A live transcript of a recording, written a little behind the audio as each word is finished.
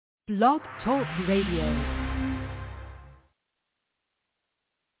Blog Talk Radio.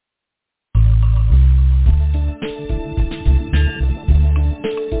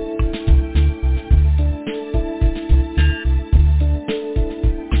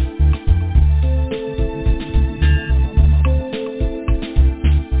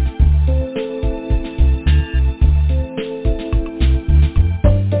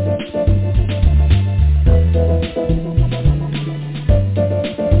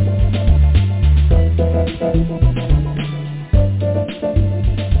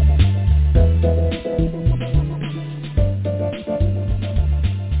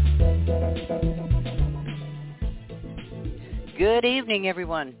 Good evening,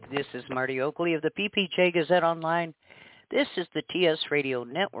 everyone. This is Marty Oakley of the PPJ Gazette Online. This is the TS Radio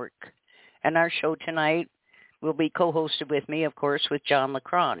Network, and our show tonight will be co-hosted with me, of course, with John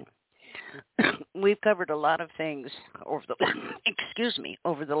Leckrone. We've covered a lot of things over the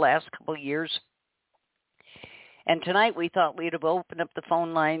over the last couple of years, and tonight we thought we'd have opened up the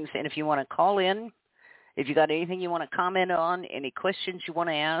phone lines, and if you want to call in, if you got anything you want to comment on, any questions you want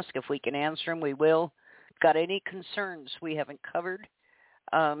to ask, if we can answer them, we will. Got any concerns we haven't covered,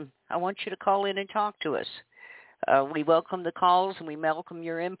 I want you to call in and talk to us. We welcome the calls and we welcome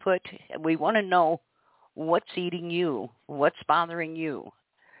your input. And we want to know what's eating you, what's bothering you.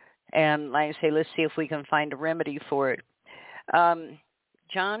 And like I say, let's see if we can find a remedy for it.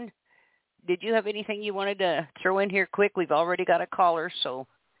 John, did you have anything you wanted to throw in here quick? We've already got a caller, so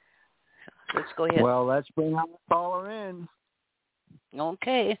let's go ahead. Well, let's bring on the caller in.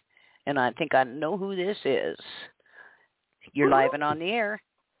 Okay. And I think I know who this is. You're live and on the air.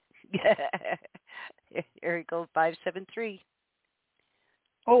 There you go, 573.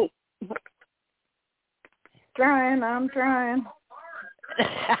 Oh, I'm trying.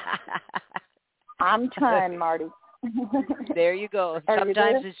 I'm trying, Marty. There you go.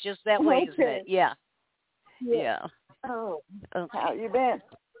 Sometimes it's just that way, isn't it? Yeah. Oh, Okay. how you been?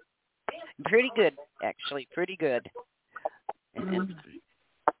 Pretty good, actually. Pretty good.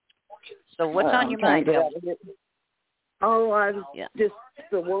 So what's on your mind? Oh, just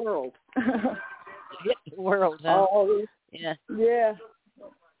the world. The world, huh? Yeah.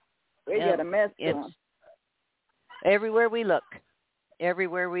 We got a mess going. Everywhere we look.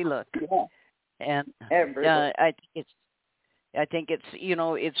 Yeah. And everywhere. I think it's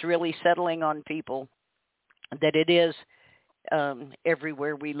it's really settling on people that it is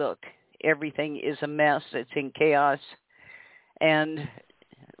everywhere we look. Everything is a mess. It's in chaos. And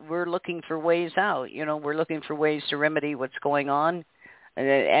we're looking for ways out. We're looking for ways to remedy what's going on.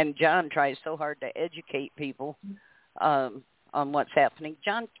 And John tries so hard to educate people on what's happening.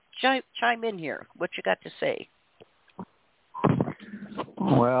 John, chime in here. What you got to say?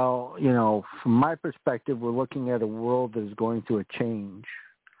 Well, from my perspective, we're looking at a world that is going through a change.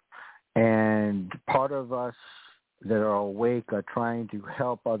 And part of us that are awake are trying to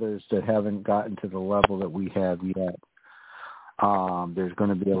help others that haven't gotten to the level that we have yet. There's going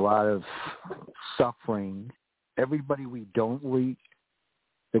to be a lot of suffering. Everybody we don't reach,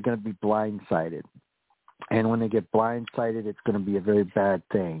 they're going to be blindsided. And when they get blindsided, it's going to be a very bad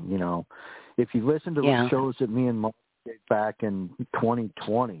thing. If you listen to the shows that me and Mark did back in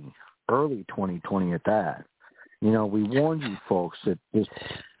 2020, early 2020 at that, we warned you folks that just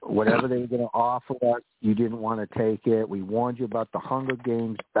whatever they were going to offer us, you didn't want to take it. We warned you about the Hunger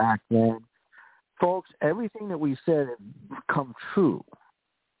Games back then. Folks, everything that we said has come true.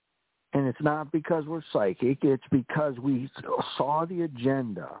 And it's not because we're psychic. It's because we saw the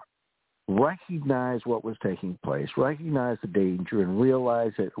agenda, recognized what was taking place, recognized the danger, and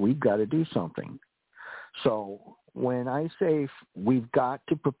realized that we've got to do something. So when I say we've got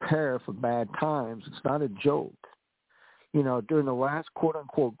to prepare for bad times, it's not a joke. During the last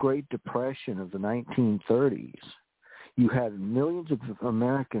quote-unquote Great Depression of the 1930s, you had millions of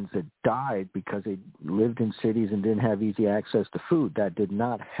Americans that died because they lived in cities and didn't have easy access to food. That did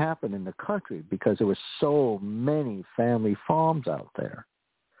not happen in the country because there were so many family farms out there.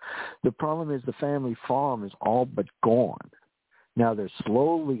 The problem is the family farm is all but gone. Now they're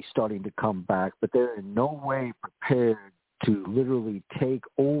slowly starting to come back, but they're in no way prepared to literally take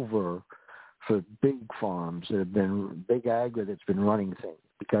over for big farms that have been, big agri that's been running things,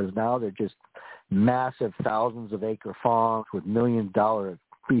 because now they're just massive thousands of acre farms with $1 million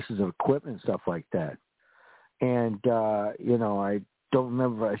pieces of equipment and stuff like that. And, I don't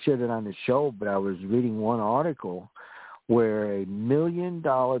remember if I shared it on the show, but I was reading one article where $1 million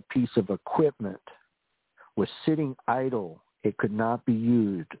piece of equipment was sitting idle. It could not be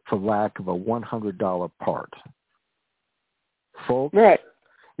used for lack of a $100 part. Folks, right.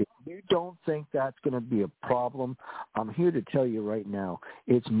 If You don't think that's going to be a problem? I'm here to tell you right now,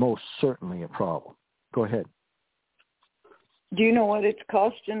 it's most certainly a problem. Go ahead. Do you know what it's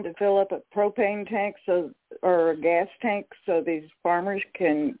costing to fill up a propane tank or a gas tank so these farmers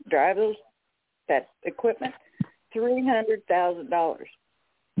can drive that equipment? $300,000.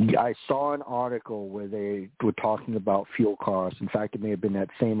 I saw an article where they were talking about fuel costs. In fact, it may have been that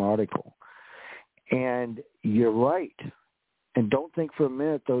same article. And you're right. And don't think for a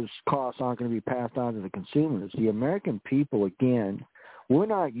minute those costs aren't going to be passed on to the consumers. The American people, again, we're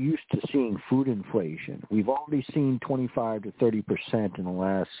not used to seeing food inflation. We've already seen 25 to 30% in the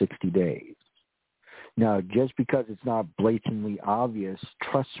last 60 days. Now, just because it's not blatantly obvious,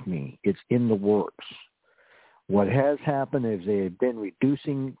 trust me, it's in the works. What has happened is they've been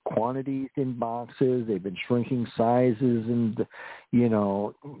reducing quantities in boxes. They've been shrinking sizes and,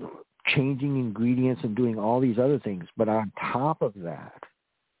 changing ingredients and doing all these other things. But on top of that,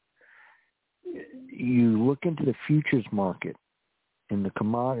 you look into the futures market in the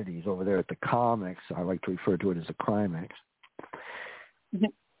commodities over there at the COMEX. I like to refer to it as the CRIMEX,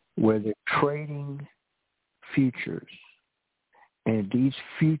 where they're trading futures. And these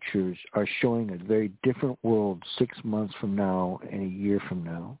futures are showing a very different world 6 months from now and a year from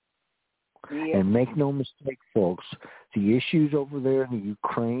now. Yep. And make no mistake, folks, the issues over there in the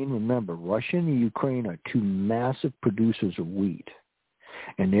Ukraine, remember, Russia and the Ukraine are two massive producers of wheat.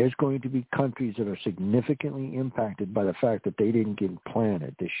 And there's going to be countries that are significantly impacted by the fact that they didn't get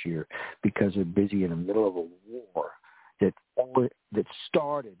planted this year because they're busy in the middle of a war that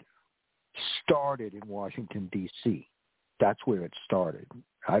started in Washington, D.C. That's where it started.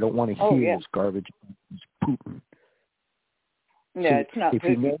 I don't want to hear this garbage. It's Putin. No, it's not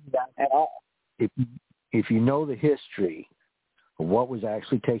Putin at all. If you know the history of what was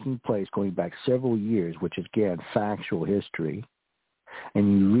actually taking place going back several years, which is, again, factual history,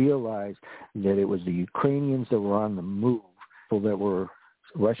 and you realize that it was the Ukrainians that were on the move, people that were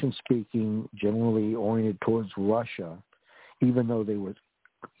Russian-speaking, generally oriented towards Russia, even though they were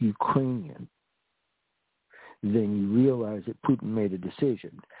Ukrainian, then you realize that Putin made a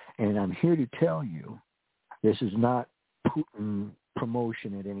decision. And I'm here to tell you, this is not Putin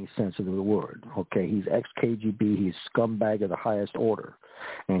promotion in any sense of the word. Okay, he's ex-KGB, he's scumbag of the highest order,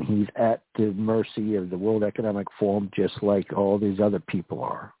 and he's at the mercy of the World Economic Forum just like all these other people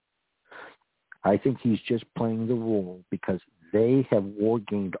are. I think he's just playing the role because they have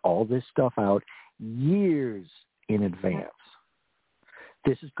war-gamed all this stuff out years in advance.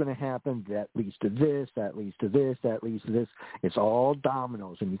 This is going to happen, that leads to this, that leads to this, that leads to this. It's all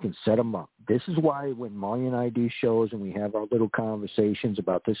dominoes, and you can set them up. This is why when Molly and I do shows and we have our little conversations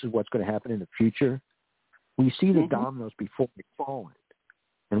about this is what's going to happen in the future, we see the dominoes before they fall.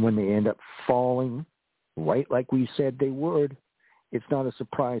 And when they end up falling right like we said they would, it's not a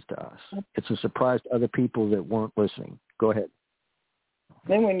surprise to us. It's a surprise to other people that weren't listening. Go ahead.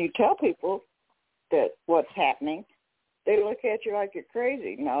 Then when you tell people that what's happening, they look at you like you're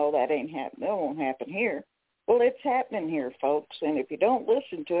crazy. No, that ain't happening. That won't happen here. Well, it's happening here, folks, and if you don't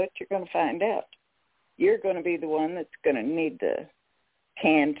listen to it, you're going to find out. You're going to be the one that's going to need the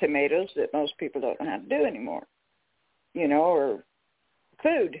canned tomatoes that most people don't know how to do anymore, or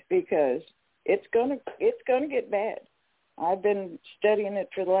food, because it's going to get bad. I've been studying it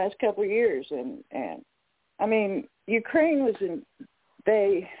for the last couple of years, and I mean, Ukraine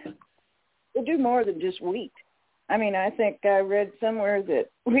they do more than just wheat. I mean, I think I read somewhere that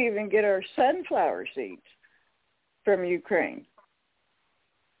we even get our sunflower seeds from Ukraine.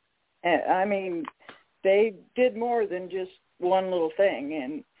 And, I mean, they did more than just one little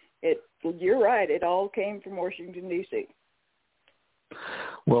thing. And you're right, it all came from Washington, D.C.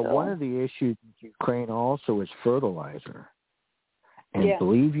 Well, one of the issues with Ukraine also is fertilizer. And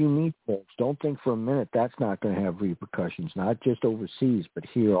believe you me, folks, don't think for a minute that's not going to have repercussions, not just overseas, but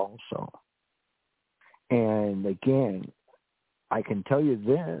here also. And again, I can tell you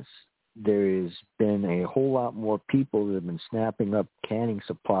this, there has been a whole lot more people that have been snapping up canning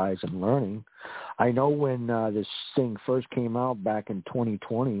supplies and learning. I know when this thing first came out back in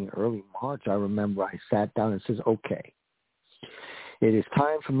 2020, early March, I remember I sat down and says, okay, it is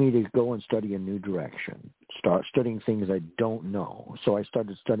time for me to go and study a new direction, start studying things I don't know. So I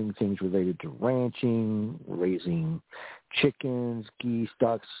started studying things related to ranching, raising chickens, geese,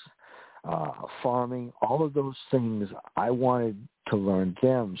 ducks, farming, all of those things. I wanted to learn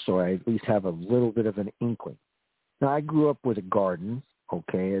them so I at least have a little bit of an inkling. Now, I grew up with a garden,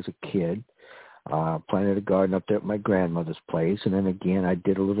 as a kid. Planted a garden up there at my grandmother's place, and then again I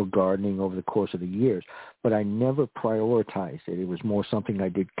did a little gardening over the course of the years, but I never prioritized it. It was more something I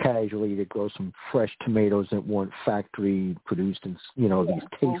did casually to grow some fresh tomatoes that weren't factory produced and, these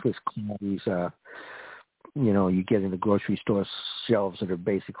tasteless commodities, you get in the grocery store shelves that are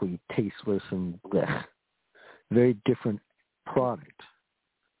basically tasteless and blech. Very different product.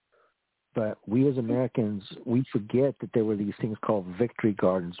 But we as Americans, we forget that there were these things called victory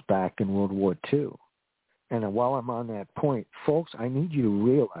gardens back in World War II. And while I'm on that point, folks, I need you to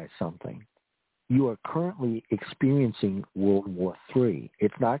realize something. You are currently experiencing World War III.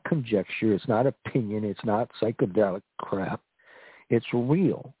 It's not conjecture. It's not opinion. It's not psychedelic crap. It's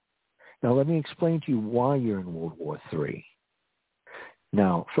real. Now, let me explain to you why you're in World War III.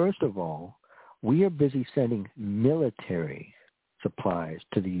 Now, first of all, we are busy sending military supplies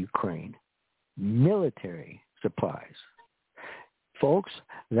to the Ukraine. Military supplies. Folks,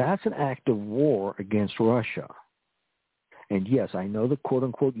 that's an act of war against Russia. And yes, I know the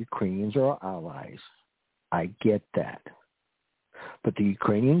quote-unquote Ukrainians are our allies. I get that. But the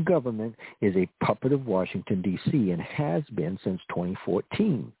Ukrainian government is a puppet of Washington, D.C., and has been since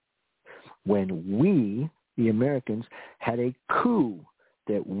 2014, when we, the Americans, had a coup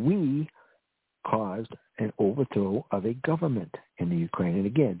that we caused an overthrow of a government in the Ukraine. And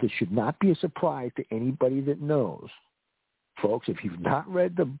again, this should not be a surprise to anybody that knows. Folks, if you've not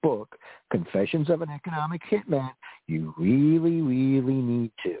read the book, Confessions of an Economic Hitman, you really, really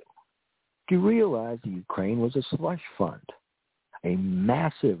need to. Do you realize the Ukraine was a slush fund, a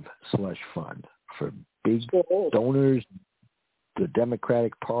massive slush fund for big donors, the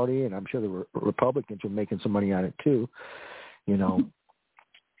Democratic Party, and I'm sure the Republicans were making some money on it too,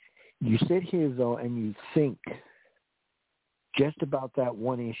 You sit here, though, and you think just about that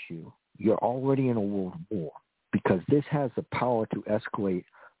one issue, you're already in a world war because this has the power to escalate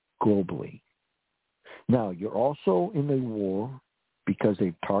globally. Now, you're also in the war because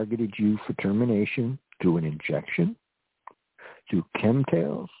they've targeted you for termination through an injection, through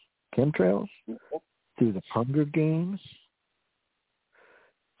chemtrails, through the Hunger Games,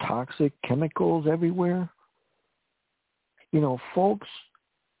 toxic chemicals everywhere. Folks,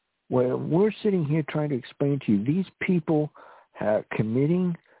 well, we're sitting here trying to explain to you, these people are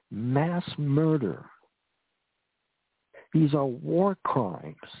committing mass murder. These are war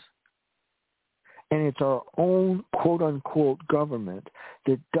crimes. And it's our own quote-unquote government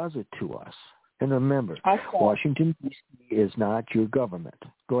that does it to us. And remember, Washington, D.C. is not your government.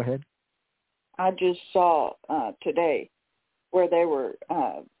 Go ahead. I just saw today where they were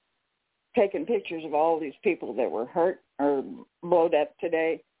taking pictures of all these people that were hurt or blowed up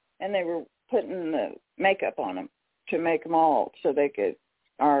today. And they were putting the makeup on them to make them all so they could,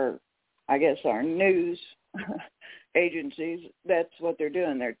 our news agencies, that's what they're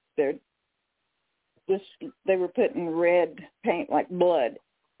doing. They were putting red paint like blood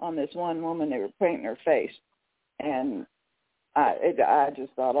on this one woman. They were painting her face. And I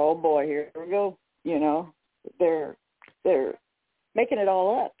just thought, oh boy, here we go. They're making it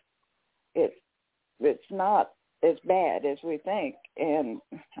all up. It's not as bad as we think. And,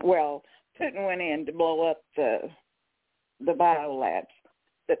 well, Putin went in to blow up the biolabs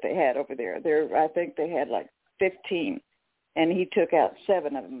that they had over there. I think they had like 15, and he took out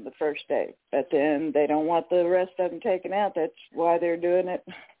 7 of them the first day. But then they don't want the rest of them taken out. That's why they're doing it.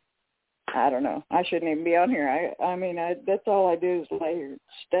 I don't know. I shouldn't even be on here. I mean, that's all I do is lay here and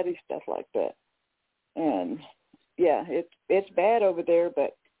study stuff like that. And, yeah, it's bad over there,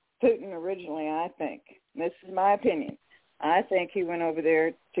 but Putin originally, I think, this is my opinion, I think he went over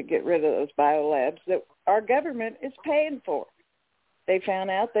there to get rid of those biolabs that our government is paying for. They found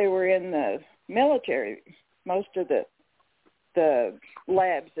out they were in the military, most of the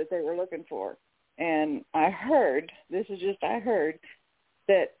labs that they were looking for. And I heard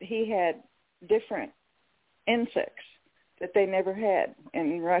that he had different insects that they never had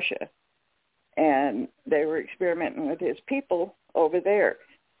in Russia. And they were experimenting with his people over there.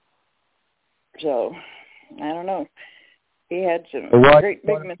 So, I don't know. He had some great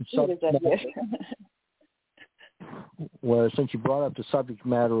big mosquitoes, I guess. Well, since you brought up the subject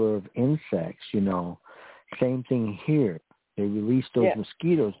matter of insects, same thing here. They released those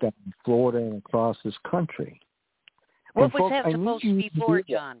mosquitoes down in Florida and across this country. What was that supposed to be for,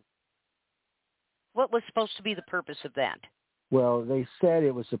 John? What was supposed to be the purpose of that? Well, they said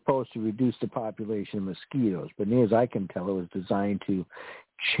it was supposed to reduce the population of mosquitoes, but near as I can tell, it was designed to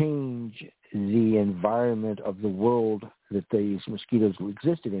change the environment of the world that these mosquitoes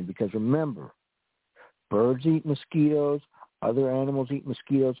existed in. Because remember, birds eat mosquitoes, other animals eat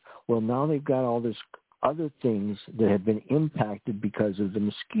mosquitoes. Well, now they've got all this other things that have been impacted because of the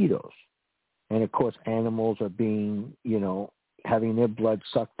mosquitoes. And, of course, animals are being, having their blood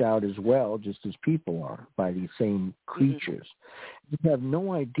sucked out as well, just as people are, by these same creatures. You have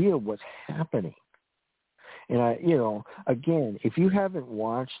no idea what's happening. And, again, if you haven't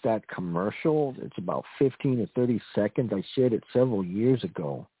watched that commercial, it's about 15 or 30 seconds. I shared it several years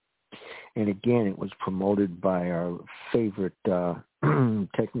ago. And, again, it was promoted by our favorite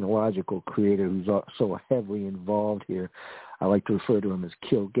technological creator who's so heavily involved here. I like to refer to him as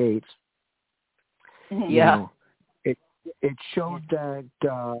Kill Gates. Yeah. It showed that,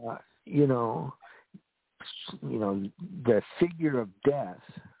 the figure of death.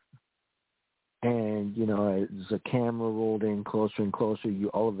 And, as the camera rolled in closer and closer,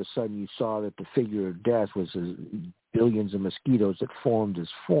 all of a sudden you saw that the figure of death was billions of mosquitoes that formed as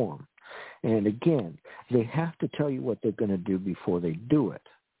form. And again, they have to tell you what they're going to do before they do it.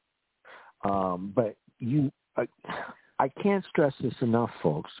 But I can't stress this enough,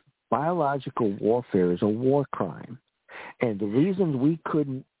 folks. Biological warfare is a war crime. And the reason we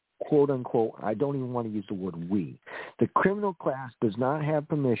couldn't, quote unquote, I don't even want to use the word we. The criminal class does not have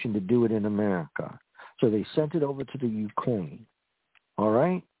permission to do it in America. So they sent it over to the Ukraine, all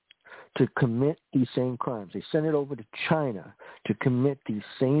right, to commit these same crimes. They sent it over to China to commit these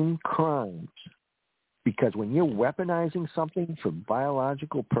same crimes. Because when you're weaponizing something for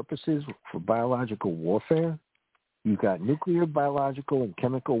biological purposes, for biological warfare, you've got nuclear, biological, and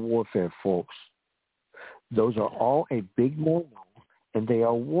chemical warfare, folks. Those are all a big no-no. And they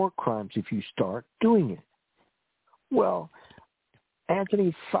are war crimes if you start doing it. Well,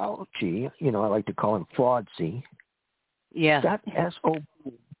 Anthony Fauci, I like to call him Fraudsy. Yeah. That SOB,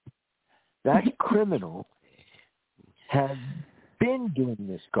 that criminal, has been doing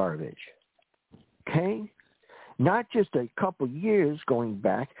this garbage. Okay? Not just a couple years going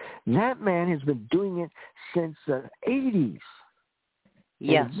back. That man has been doing it since the 80s.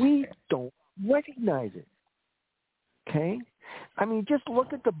 Yes. And we don't recognize it. Okay? I mean, just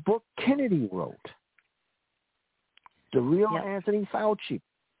look at the book Kennedy wrote. The real Anthony Fauci.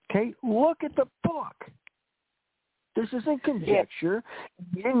 Okay? Look at the book. This isn't conjecture.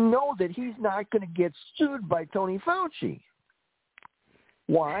 You didn't know that he's not going to get sued by Tony Fauci.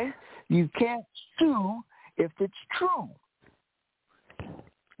 Why? You can't sue if it's true.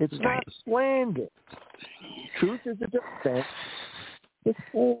 It's not slander. Truth is a defense. It's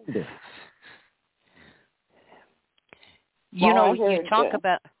slander. You talk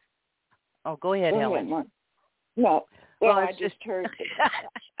about... Oh, go ahead, Helen. No. Well, I just heard...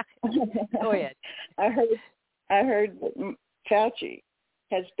 Go ahead. I heard that Fauci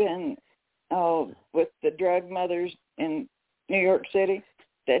has been with the drug mothers in New York City,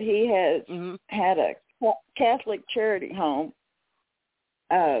 that he has had a Catholic charity home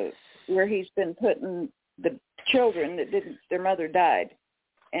where he's been putting the children that their mother died,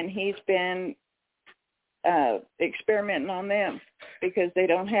 and he's been experimenting on them because they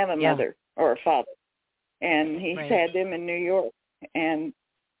don't have a mother or a father, and he's had them in New York, and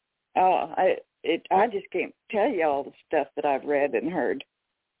I just can't tell you all the stuff that I've read and heard.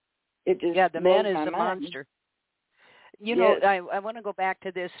 It just the man is blows my a mind. monster. I want to go back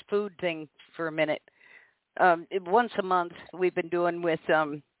to this food thing for a minute. Once a month, we've been doing with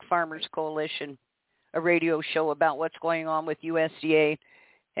Farmers Coalition a radio show about what's going on with USDA.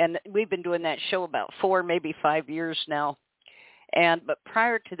 And we've been doing that show about 4, maybe 5 years now. But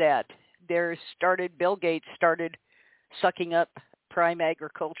prior to that, Bill Gates started sucking up prime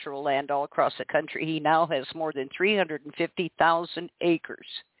agricultural land all across the country. He now has more than 350,000 acres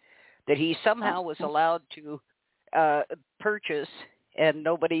that he somehow was allowed to purchase, and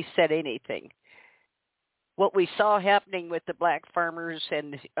nobody said anything. What we saw happening with the black farmers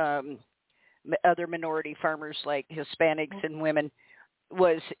and other minority farmers like Hispanics and women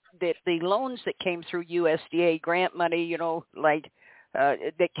was that the loans that came through USDA grant money,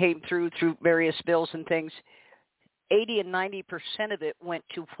 that came through various bills and things, 80 and 90% of it went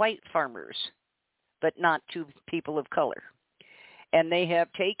to white farmers, but not to people of color. And they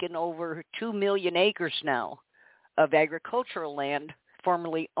have taken over 2 million acres now of agricultural land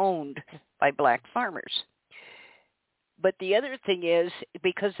formerly owned by black farmers. But the other thing is,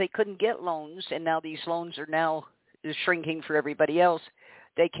 because they couldn't get loans, and now these loans are now shrinking for everybody else,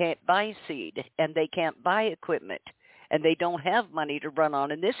 they can't buy seed, and they can't buy equipment, and they don't have money to run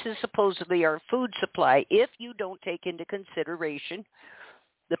on. And this is supposedly our food supply if you don't take into consideration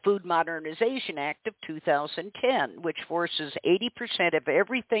the Food Modernization Act of 2010, which forces 80% of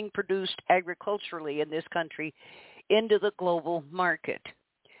everything produced agriculturally in this country into the global market.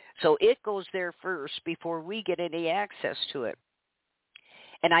 So it goes there first before we get any access to it.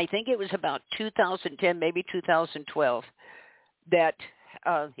 And I think it was about 2010, maybe 2012, that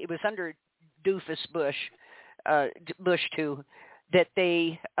it was under doofus Bush too, that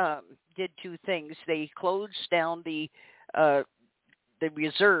they did two things. They closed down the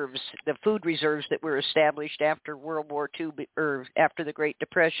reserves, the food reserves that were established after World War II or after the Great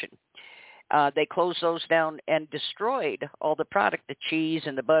Depression. They closed those down and destroyed all the product, the cheese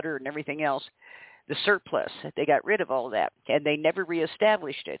and the butter and everything else, the surplus. They got rid of all of that, and they never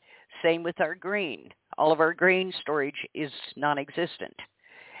reestablished it. Same with our grain. All of our grain storage is non-existent.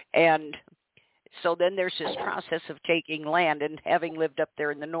 And so then there's this process of taking land, and having lived up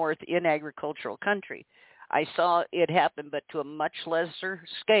there in the north in agricultural country, I saw it happen, but to a much lesser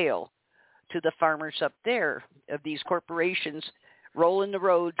scale to the farmers up there, of these corporations rolling the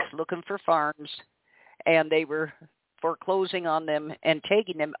roads looking for farms, and they were foreclosing on them and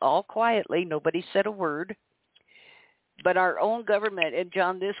taking them all quietly. Nobody said a word. But our own government, and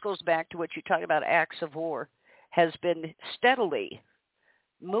John, this goes back to what you talk about, acts of war, has been steadily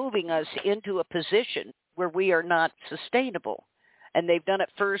moving us into a position where we are not sustainable. And they've done it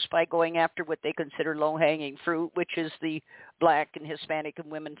first by going after what they consider low-hanging fruit, which is the black and Hispanic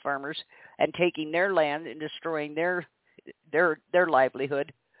and women farmers, and taking their land and destroying their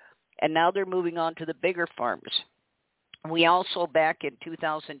livelihood. And now they're moving on to the bigger farms. We also, back in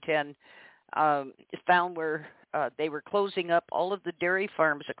 2010, found where they were closing up all of the dairy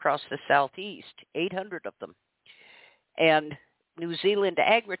farms across the southeast, 800 of them. And New Zealand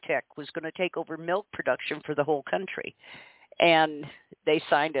Agritech was going to take over milk production for the whole country. And they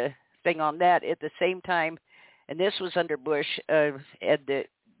signed a thing on that at the same time. And this was under Bush and the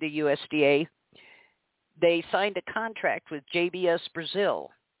USDA. They signed a contract with JBS Brazil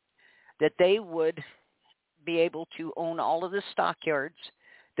that they would be able to own all of the stockyards,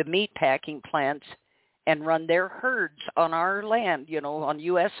 the meat packing plants, and run their herds on our land, on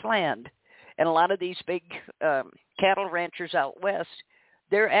U.S. land. And a lot of these big cattle ranchers out west,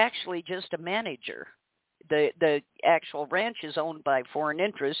 they're actually just a manager. The actual ranch is owned by foreign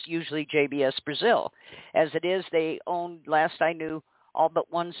interests, usually JBS Brazil. As it is, they own, last I knew, all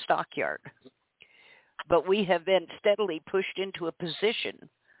but one stockyard. But we have been steadily pushed into a position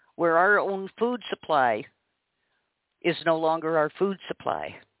where our own food supply is no longer our food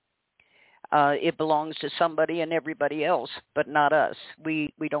supply. It belongs to somebody and everybody else, but not us.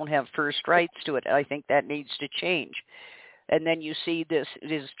 We don't have first rights to it. I think that needs to change. And then you see this,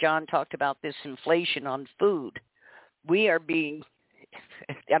 as John talked about, this inflation on food. We are being,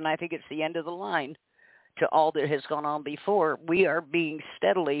 and I think it's the end of the line to all that has gone on before, we are being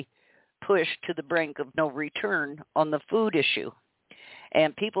steadily pushed to the brink of no return on the food issue.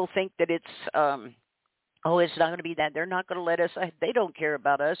 And people think that it's, it's not going to be that. They're not going to let us. They don't care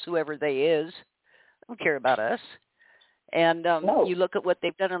about us, whoever they is. They don't care about us. And no. You look at what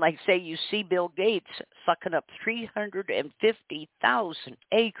they've done, and like say, you see Bill Gates sucking up 350,000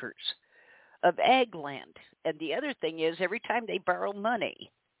 acres of ag land. And the other thing is, every time they borrow money,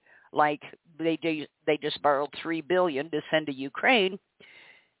 like they just borrowed $3 billion to send to Ukraine,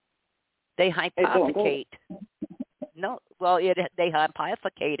 they hypothecate. They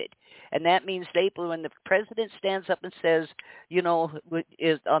hypothecate it. And that means when the president stands up and says,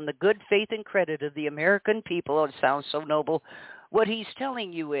 is on the good faith and credit of the American people, it sounds so noble, what he's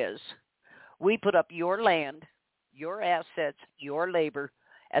telling you is, we put up your land, your assets, your labor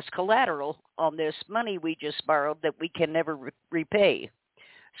as collateral on this money we just borrowed that we can never repay.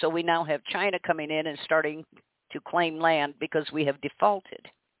 So we now have China coming in and starting to claim land because we have defaulted.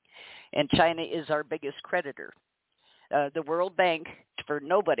 And China is our biggest creditor. The World Bank, for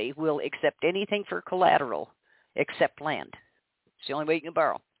nobody, will accept anything for collateral except land. It's the only way you can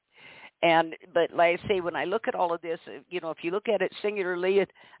borrow. But like I say, when I look at all of this, if you look at it singularly,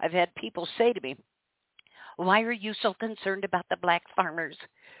 I've had people say to me, why are you so concerned about the black farmers?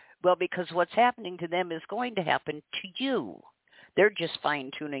 Well, because what's happening to them is going to happen to you. They're just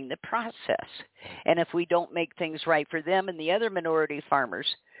fine-tuning the process. And if we don't make things right for them and the other minority farmers,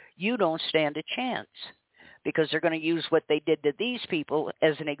 you don't stand a chance, because they're going to use what they did to these people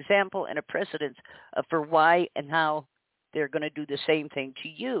as an example and a precedent for why and how they're going to do the same thing to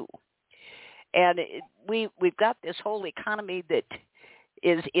you. And we've got this whole economy that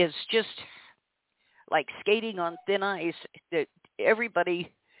is just like skating on thin ice, that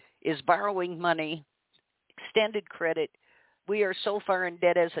everybody is borrowing money, extended credit. We are so far in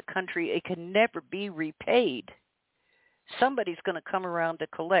debt as a country, it can never be repaid. Somebody's going to come around to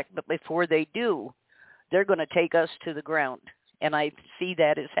collect, but before they do, they're going to take us to the ground. And I see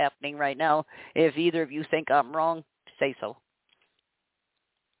that is happening right now. If either of you think I'm wrong, say so.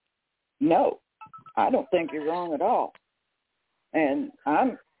 No, I don't think you're wrong at all. And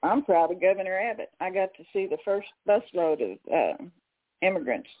I'm proud of Governor Abbott. I got to see the first busload of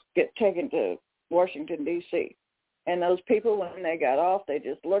immigrants get taken to Washington, D.C. And those people, when they got off, they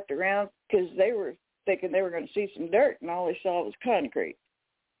just looked around because they were thinking they were going to see some dirt, and all they saw was concrete.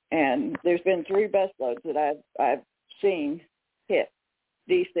 And there's been 3 busloads that I've seen hit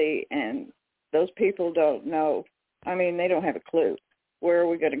D.C., and those people don't know. I mean, they don't have a clue. Where are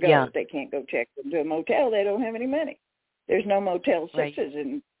we going to go if they can't go check into a motel? They don't have any money. There's no Motel 6s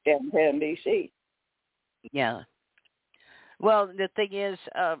in downtown D.C. Yeah. Well, the thing is,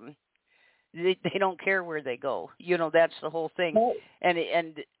 they don't care where they go. You know, that's the whole thing. Right.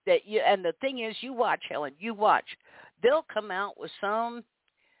 And the thing is, you watch, Helen. You watch. They'll come out with some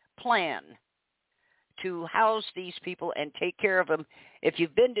plan to house these people and take care of them. If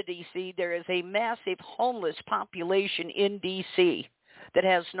you've been to D.C., there is a massive homeless population in D.C. that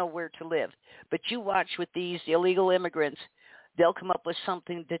has nowhere to live. But you watch with these illegal immigrants, they'll come up with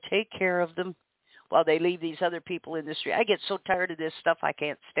something to take care of them while they leave these other people in the street. I get so tired of this stuff, I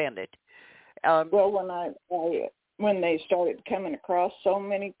can't stand it. Well, when they started coming across so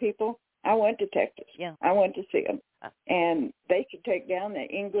many people, I went to Texas. Yeah. I went to see them. And they could take down the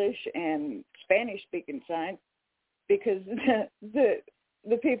English and Spanish-speaking sign because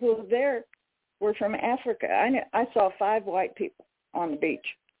the people there were from Africa. I saw 5 white people on the beach.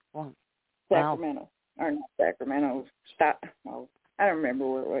 Wow. Sacramento. Or not Sacramento. I don't remember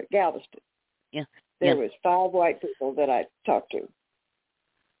where it was. Galveston. Yeah. There was 5 white people that I talked to.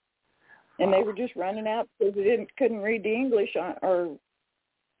 And they were just running out because they couldn't read the English or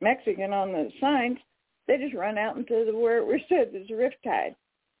Mexican on the signs. They just run out into where it said there's a riptide.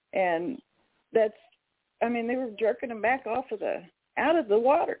 And they were jerking them back out of the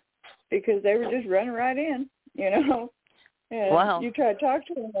water because they were just running right in, you know. And you try to talk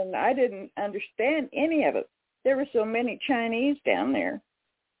to them, and I didn't understand any of it. There were so many Chinese down there.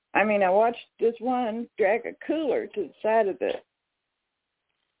 I mean, I watched this one drag a cooler to the side of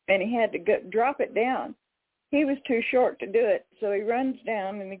and he had to drop it down. He was too short to do it, so he runs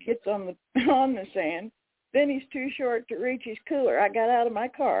down and he gets on the sand. Then he's too short to reach his cooler. I got out of my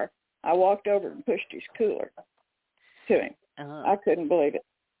car. I walked over and pushed his cooler to him. I couldn't believe it,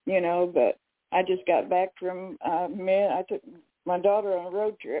 you know, but I just got back from I took my daughter on a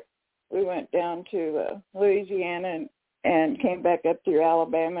road trip. We went down to Louisiana and came back up through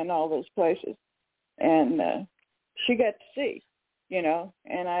Alabama and all those places. And she got to see, you know,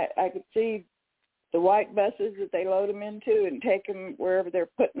 and I could see the white buses that they load them into and take them wherever they're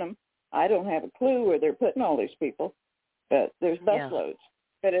putting them. I don't have a clue where they're putting all these people, but there's busloads.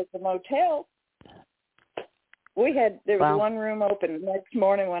 But at the motel, there was one room open. The next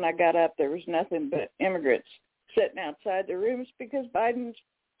morning when I got up, there was nothing but immigrants sitting outside the rooms because Biden's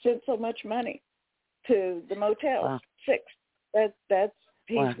sent so much money to the Motel 6.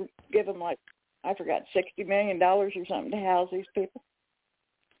 He's given like, I forgot, $60 million or something to house these people.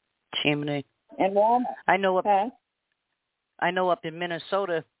 Chimney. And Walmart. I know up in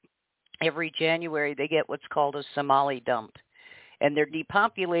Minnesota, every January they get what's called a Somali dump, and they're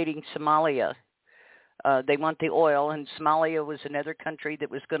depopulating Somalia. They want the oil, and Somalia was another country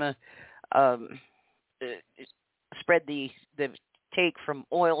that was going to spread the take from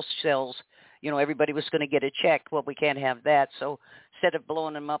oil shells. You know, everybody was going to get a check. Well, we can't have that. So instead of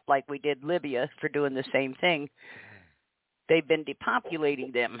blowing them up like we did Libya for doing the same thing, they've been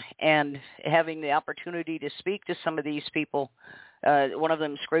depopulating them and having the opportunity to speak to some of these people. One of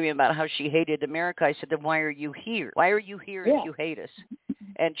them screaming about how she hated America. I said, then why are you here? Why are you here if you hate us?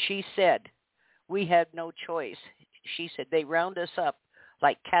 And she said, we had no choice. She said, they round us up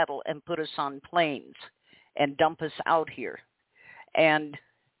like cattle and put us on planes and dump us out here. And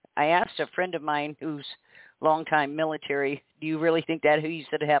I asked a friend of mine who's longtime military, do you really think that? He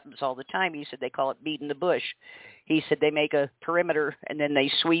said it happens all the time. He said they call it beating the bush. He said they make a perimeter and then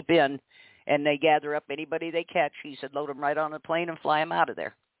they sweep in and they gather up anybody they catch. He said load them right on a plane and fly them out of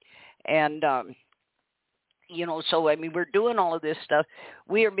there. And, you know, so, I mean, we're doing all of this stuff.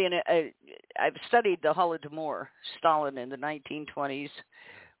 We are being, I've studied the Holodomor, Stalin in the 1920s,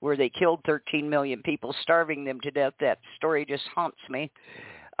 where they killed 13 million people, starving them to death. That story just haunts me.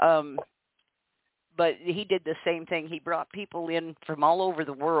 But he did the same thing. He brought people in from all over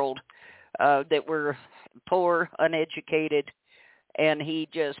the world that were poor, uneducated, and he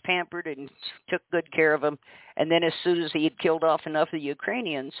just pampered and took good care of them. And then as soon as he had killed off enough of the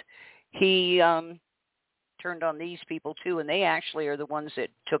Ukrainians, he turned on these people too, and they actually are the ones that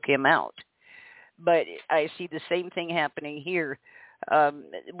took him out. But I see the same thing happening here.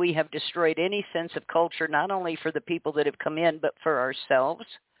 We have destroyed any sense of culture, not only for the people that have come in, but for ourselves.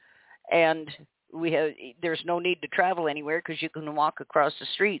 And there's no need to travel anywhere because you can walk across the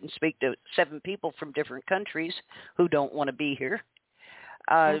street and speak to 7 people from different countries who don't want to be here.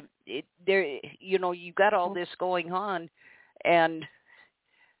 You got all this going on, and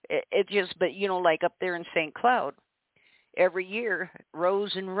it just, but like up there in St. Cloud, every year,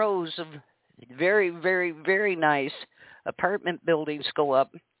 rows and rows of very, very, very nice apartment buildings go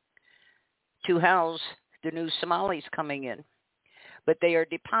up to house the new Somalis coming in. But they are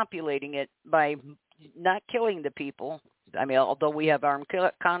depopulating it by not killing the people. I mean, although we have armed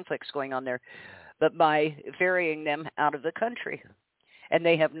conflicts going on there, but by ferrying them out of the country. And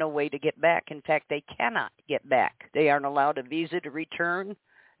they have no way to get back. In fact, they cannot get back. They aren't allowed a visa to return,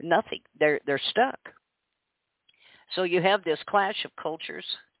 nothing. They're stuck. So you have this clash of cultures,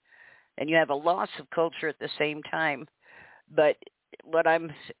 and you have a loss of culture at the same time. But what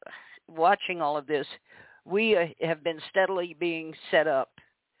I'm watching all of this, we have been steadily being set up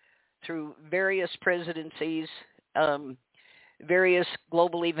through various presidencies, various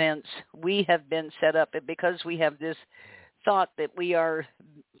global events. We have been set up because we have this thought that we are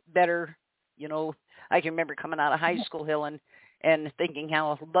better. I can remember coming out of high school, Helen, and thinking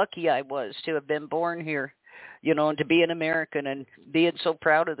how lucky I was to have been born here, and to be an American and being so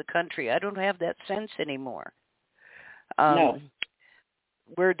proud of the country. I don't have that sense anymore. No.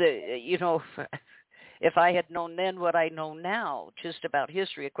 Where if I had known then what I know now, just about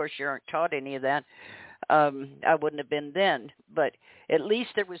history, of course you aren't taught any of that, I wouldn't have been then. But at least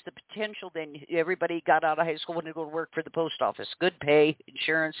there was the potential then. Everybody got out of high school, wanted to go to work for the post office. Good pay,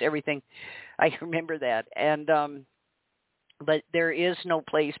 insurance, everything. I remember that. And but there is no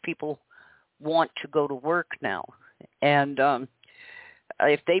place people want to go to work now. And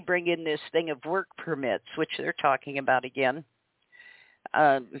if they bring in this thing of work permits, which they're talking about again,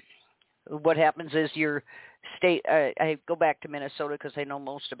 what happens is your state, I go back to Minnesota because I know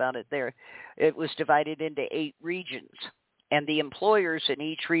most about it there. It was divided into 8 regions, and the employers in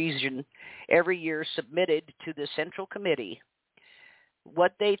each region every year submitted to the Central Committee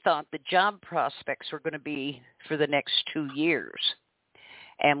what they thought the job prospects were going to be for the next 2 years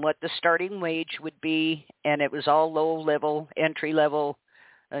and what the starting wage would be, and it was all low-level, entry-level,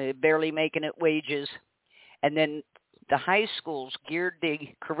 barely making it wages, and then the high schools geared the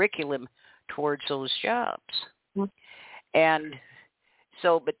curriculum towards those jobs. Mm-hmm. And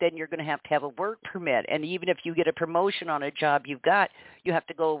so, but then you're going to have a work permit. And even if you get a promotion on a job you have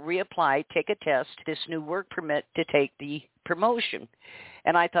to go reapply, take a test, this new work permit to take the promotion.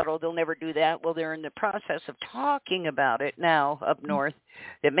 And I thought, they'll never do that. Well, they're in the process of talking about it now up north,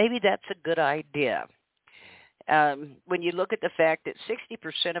 that maybe that's a good idea. When you look at the fact that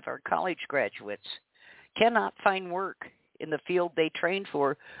 60% of our college graduates cannot find work in the field they trained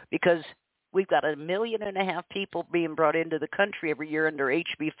for because we've got 1.5 million people being brought into the country every year under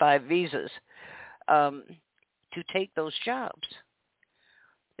HB5 visas to take those jobs.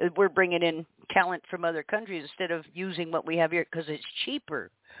 We're bringing in talent from other countries instead of using what we have here because it's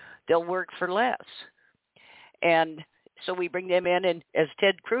cheaper. They'll work for less. And so we bring them in, and as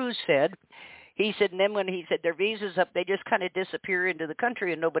Ted Cruz said, he said, and then when he said their visa's up, they just kind of disappear into the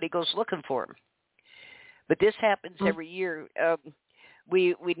country and nobody goes looking for them. But this happens every year.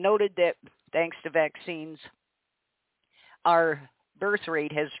 We noted that thanks to vaccines, our birth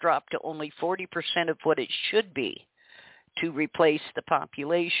rate has dropped to only 40% of what it should be to replace the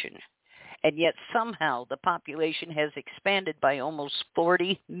population. And yet somehow the population has expanded by almost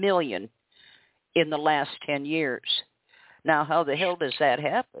 40 million in the last 10 years. Now, how the hell does that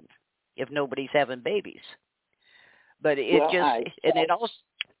happen if nobody's having babies? But it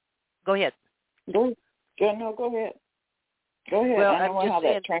go ahead. No, go ahead. Go ahead. Well, I don't know how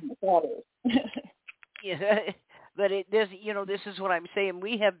that train of thought is. Yeah, but this is what I'm saying.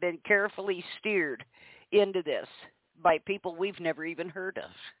 We have been carefully steered into this by people we've never even heard of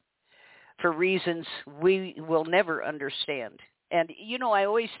for reasons we will never understand. And, I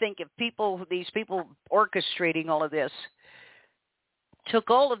always think if these people orchestrating all of this took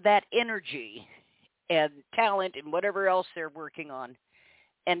all of that energy and talent and whatever else they're working on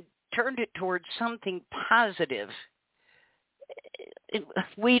and turned it towards something positive,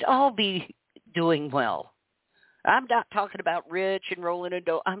 we'd all be doing well. I'm not talking about rich and rolling in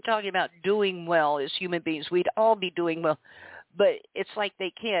dough. I'm talking about doing well as human beings. We'd all be doing well. But it's like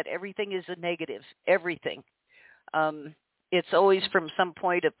they can't. Everything is a negative. Everything. It's always from some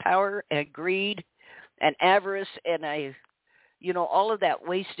point of power and greed and avarice and all of that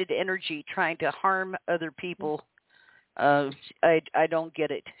wasted energy trying to harm other people. I don't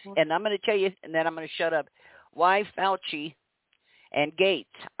get it. And I'm going to tell you, and then I'm going to shut up, why Fauci and Gates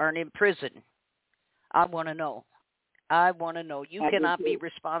aren't in prison. I want to know. You cannot be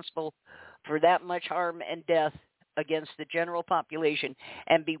responsible for that much harm and death against the general population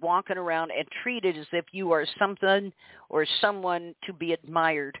and be walking around and treated as if you are something or someone to be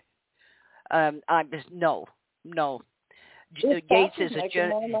admired. No. Gates is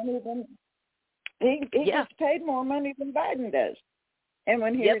more money than he gets paid more money than Biden does. And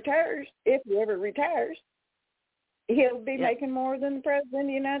when he retires, if he ever retires, he'll be making more than the President of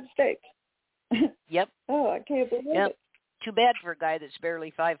the United States. Yep. Oh, I can't believe it. Too bad for a guy that's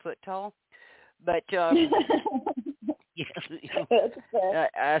barely 5 foot tall. But he's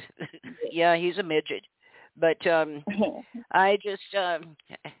a midget. But I just I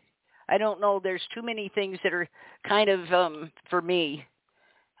don't know. There's too many things that are kind of for me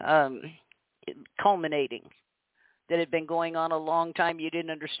culminating that had been going on a long time. You didn't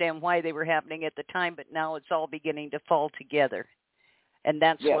understand why they were happening at the time, but now it's all beginning to fall together. And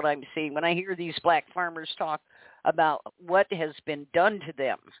that's what I'm seeing. When I hear these black farmers talk about what has been done to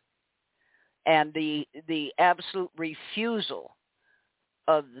them and the absolute refusal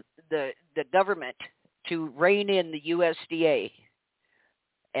of the government to rein in the USDA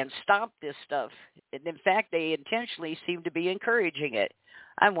and stop this stuff, and in fact, they intentionally seem to be encouraging it.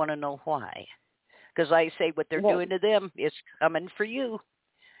 I want to know why. Because I say what they're doing to them is coming for you.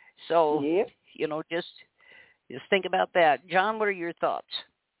 So, just think about that. John, what are your thoughts?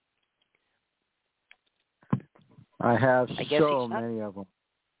 I have so many of them.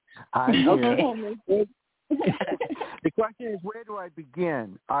 I'm here. The question is, where do I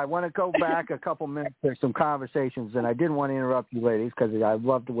begin? I want to go back a couple minutes. There's some conversations, and I didn't want to interrupt you ladies because I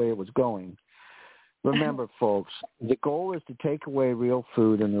loved the way it was going. Remember, folks, the goal is to take away real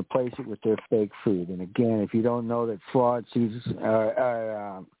food and replace it with their fake food. And again, if you don't know that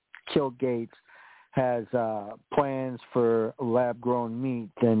Kill Gates has plans for lab-grown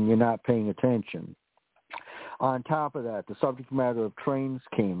meat, then you're not paying attention. On top of that, the subject matter of trains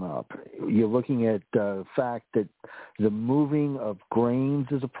came up. You're looking at the fact that the moving of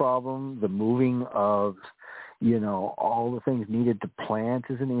grains is a problem. The moving of, all the things needed to plant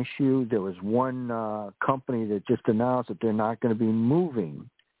is an issue. There was one company that just announced that they're not going to be moving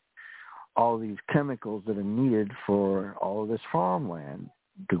all these chemicals that are needed for all of this farmland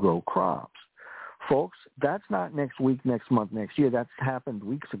to grow crops. Folks, that's not next week, next month, next year. That's happened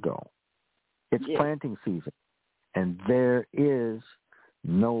weeks ago. It's planting season. And there is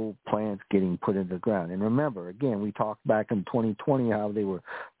no plants getting put into the ground. And remember, again, we talked back in 2020 how they were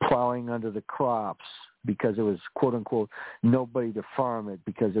plowing under the crops because it was, quote unquote, nobody to farm it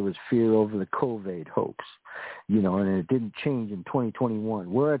because there was fear over the COVID hoax, and it didn't change in 2021.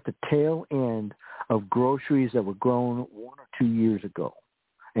 We're at the tail end of groceries that were grown 1 or 2 years ago.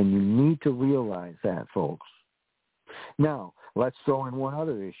 And you need to realize that, folks. Now, let's throw in one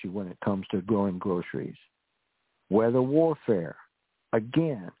other issue when it comes to growing groceries. Weather warfare.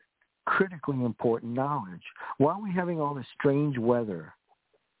 Again, critically important knowledge. Why are we having all this strange weather?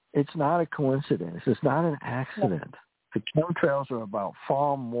 It's not a coincidence. It's not an accident. The chemtrails are about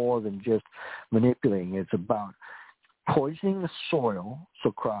far more than just manipulating. It's about poisoning the soil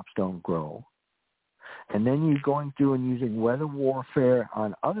so crops don't grow. And then you're going through and using weather warfare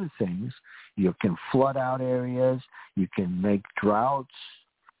on other things. You can flood out areas. You can make droughts.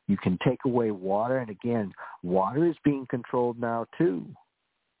 You can take away water. And again, water is being controlled now too.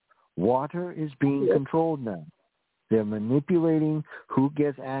 Water is being controlled now. They're manipulating who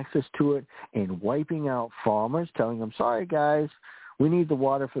gets access to it and wiping out farmers, telling them, sorry, guys, we need the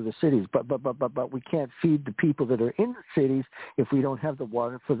water for the cities, but we can't feed the people that are in the cities if we don't have the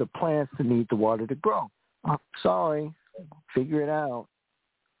water for the plants that need the water to grow. Oh, sorry, figure it out.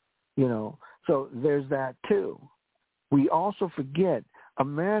 So there's that too. We also forget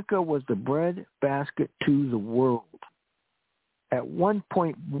America was the bread basket to the world. At one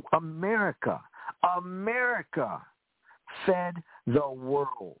point, America fed the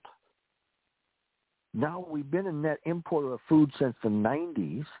world. Now we've been a net importer of food since the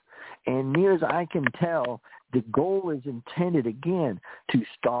 90s, and near as I can tell, the goal is intended, again, to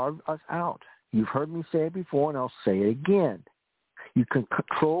starve us out. You've heard me say it before, and I'll say it again. You can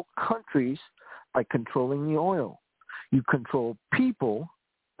control countries by controlling the oil. You control people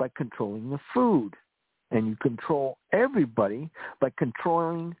by controlling the food. And you control everybody by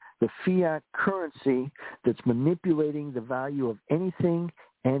controlling the fiat currency that's manipulating the value of anything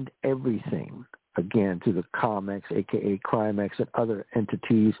and everything. Again, to the COMEX, a.k.a. Crimex, and other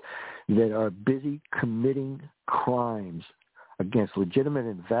entities that are busy committing crimes against legitimate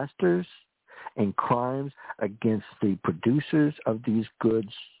investors and crimes against the producers of these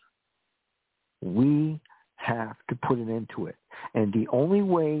goods. We have to put an end to it. And the only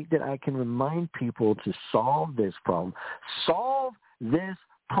way that I can remind people to solve this problem,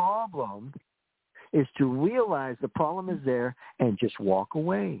 is to realize the problem is there and just walk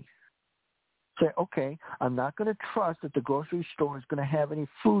away. Say, okay, I'm not going to trust that the grocery store is going to have any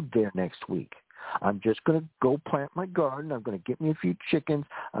food there next week. I'm just going to go plant my garden. I'm going to get me a few chickens.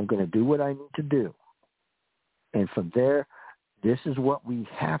 I'm going to do what I need to do. And from there, this is what we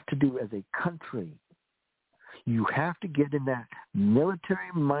have to do as a country. You have to get in that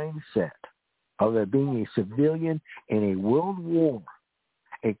military mindset of there being a civilian in a world war.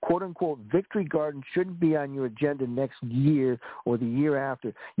 A quote-unquote victory garden shouldn't be on your agenda next year or the year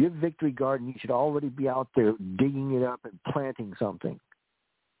after. Your victory garden, you should already be out there digging it up and planting something.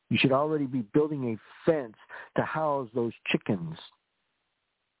 You should already be building a fence to house those chickens,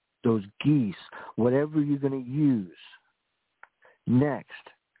 those geese, whatever you're going to use. Next,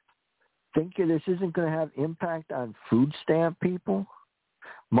 think this isn't going to have impact on food stamp people?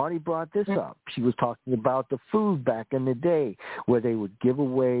 Marty brought this up. She was talking about the food back in the day where they would give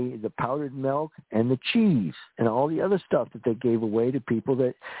away the powdered milk and the cheese and all the other stuff that they gave away to people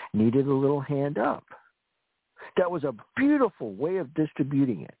that needed a little hand up. That was a beautiful way of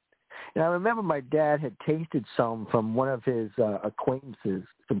distributing it. And I remember my dad had tasted some from one of his acquaintances,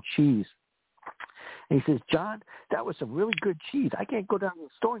 some cheese. And he says, John, that was some really good cheese. I can't go down to the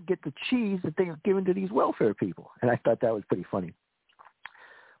store and get the cheese that they are giving to these welfare people. And I thought that was pretty funny.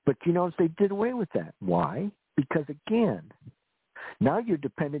 But you notice they did away with that. Why? Because, again, now you're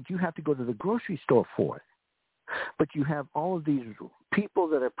dependent. You have to go to the grocery store for it. But you have all of these people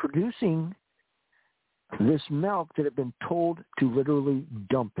that are producing this milk that have been told to literally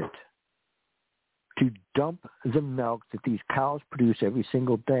dump it, to dump the milk that these cows produce every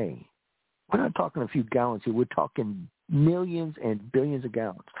single day. We're not talking a few gallons here. We're talking millions and billions of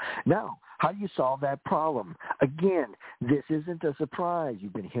gallons. Now, how do you solve that problem? Again, this isn't a surprise.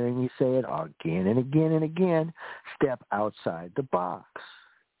 You've been hearing me say it again and again and again. Step outside the box.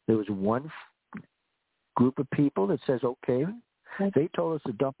 There was one group of people that says, okay, they told us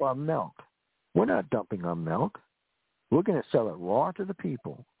to dump our milk. We're not dumping our milk. We're going to sell it raw to the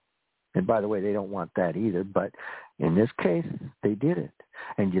people. And by the way, they don't want that either. But in this case, they did it.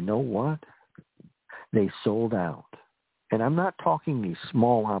 And you know what? They sold out. And I'm not talking a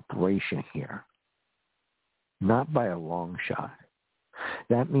small operation here. Not by a long shot.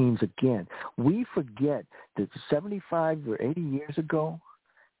 That means, again, we forget that 75 or 80 years ago,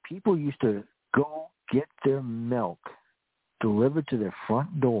 people used to go get their milk delivered to their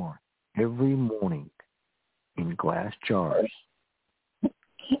front door every morning in glass jars.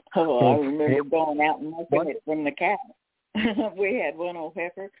 Oh, I remember going out and looking it from the cow. We had one old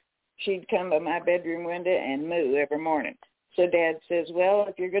heifer. She'd come by my bedroom window and moo every morning. So Dad says, well,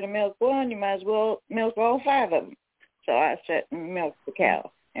 if you're going to milk one, you might as well milk all 5 of them. So I sat and milked the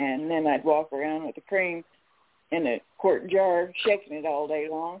cow. And then I'd walk around with the cream in a quart jar, shaking it all day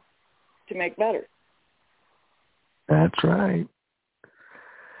long to make butter. That's right.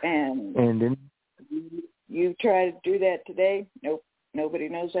 And then you try to do that today? Nope. Nobody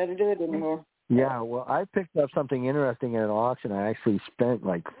knows how to do it anymore. Yeah, well, I picked up something interesting at an auction. I actually spent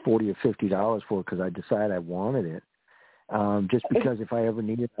like $40 or $50 for it because I decided I wanted it. Just because if I ever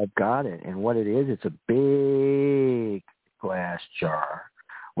need it, I've got it. And what it is, it's a big glass jar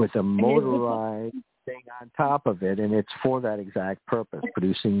with a motorized thing on top of it, and it's for that exact purpose,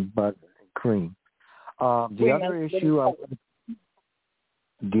 producing butter and cream. The other issue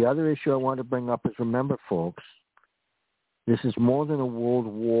I want to bring up is, remember, folks, this is more than a world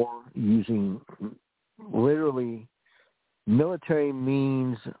war using literally military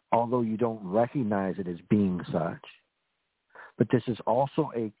means, although you don't recognize it as being such. But this is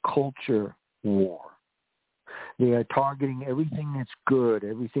also a culture war. They are targeting everything that's good,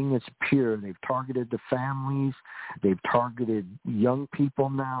 everything that's pure. They've targeted the families. They've targeted young people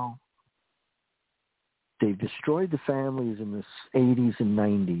now. They've destroyed the families in the 80s and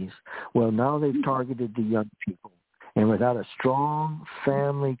 90s. Well, now they've targeted the young people. And without a strong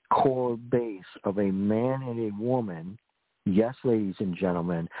family core base of a man and a woman, yes, ladies and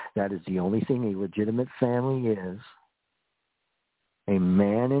gentlemen, that is the only thing a legitimate family is. A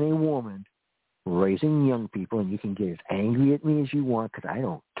man and a woman raising young people, and you can get as angry at me as you want because I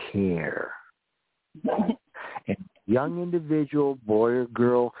don't care. A young individual, boy or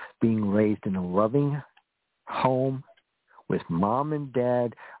girl, being raised in a loving home with mom and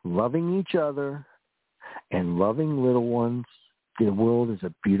dad loving each other and loving little ones. The world is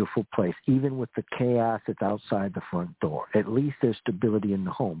a beautiful place, even with the chaos that's outside the front door. At least there's stability in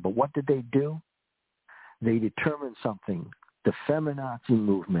the home. But what did they do? They determined something. The feminazi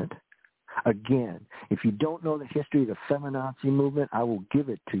movement. Again, if you don't know the history of the feminazi movement, I will give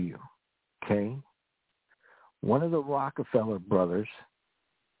it to you. Okay? One of the Rockefeller brothers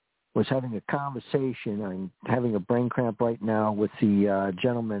was having a conversation. I'm having a brain cramp right now with the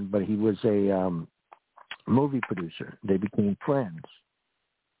gentleman, but he was a movie producer. They became friends.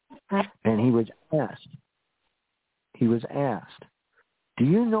 And he was asked, do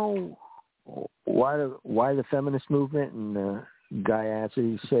you know why the feminist movement? And the guy answered,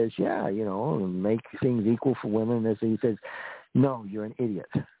 he says, yeah, make things equal for women. And he says, no, you're an idiot.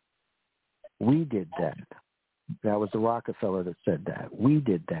 We did that. That was the Rockefeller that said that. We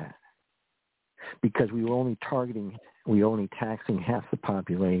did that because we were only taxing half the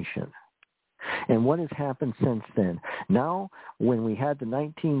population. And what has happened since then? Now, when we had the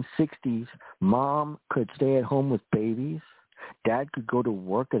 1960s, mom could stay at home with babies. Dad could go to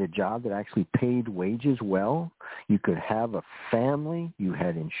work at a job that actually paid wages well. You could have a family. You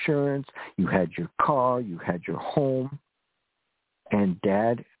had insurance. You had your car. You had your home. And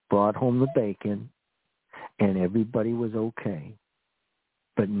Dad brought home the bacon, and everybody was okay.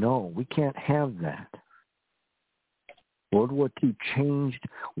 But no, we can't have that. World War II changed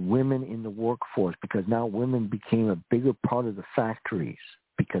women in the workforce because now women became a bigger part of the factories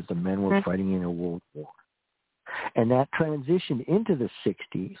because the men were fighting in a world war. And that transitioned into the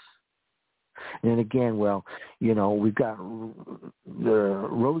 60s. And again, we've got the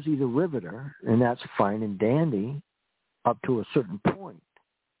Rosie the Riveter, and that's fine and dandy up to a certain point.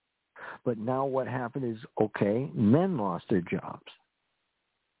 But now what happened is, men lost their jobs.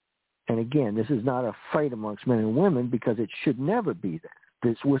 And again, this is not a fight amongst men and women because it should never be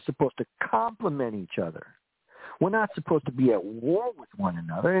that. We're supposed to complement each other. We're not supposed to be at war with one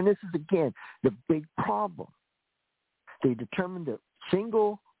another. And this is, again, the big problem. They determined that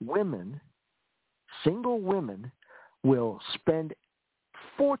single women will spend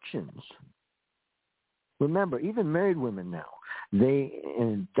fortunes. Remember, even married women now,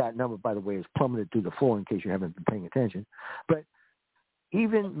 and that number, by the way, is plummeted through the floor in case you haven't been paying attention, but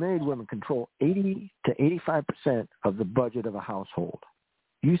even married women control 80 to 85% of the budget of a household.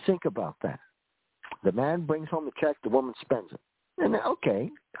 You think about that. The man brings home the check, the woman spends it. And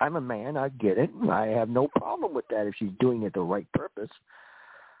I'm a man, I get it. I have no problem with that if she's doing it the right purpose.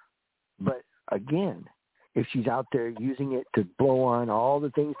 But again, if she's out there using it to blow on all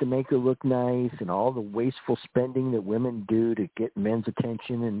the things to make her look nice and all the wasteful spending that women do to get men's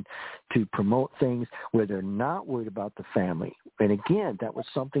attention and to promote things where they're not worried about the family. And again, that was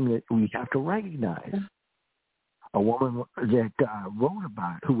something that we have to recognize. A woman that wrote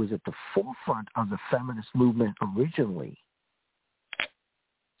about it, who was at the forefront of the feminist movement originally,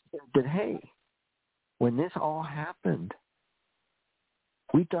 said that, hey, when this all happened,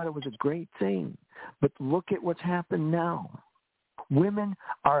 we thought it was a great thing. But look at what's happened now. Women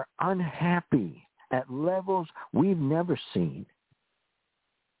are unhappy at levels we've never seen.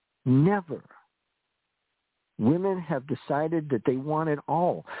 Never. Women have decided that they want it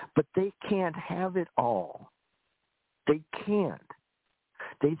all, but they can't have it all. They can't.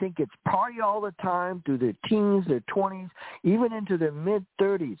 They think it's party all the time through their teens, their 20s, even into their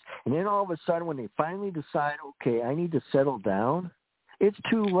mid-30s. And then all of a sudden when they finally decide, I need to settle down, it's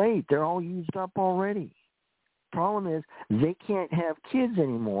too late. They're all used up already. Problem is they can't have kids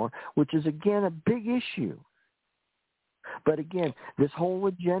anymore, which is, again, a big issue. But again, this whole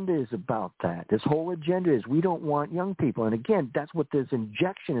agenda is about that. This whole agenda is we don't want young people. And again, that's what this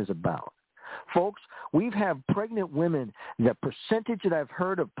injection is about. Folks, we've had pregnant women. The percentage that I've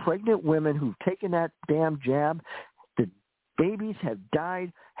heard of pregnant women who've taken that damn jab, the babies have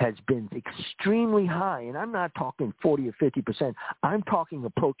died, has been extremely high. And I'm not talking 40 or 50%. I'm talking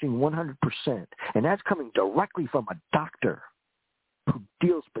approaching 100%. And that's coming directly from a doctor who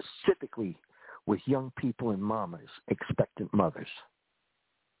deals specifically with young people and mamas, expectant mothers.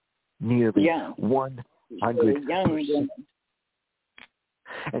 Nearly 100%.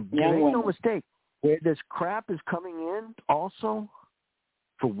 And there ain't no mistake. Where this crap is coming in also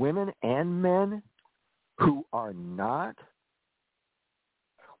for women and men who are not,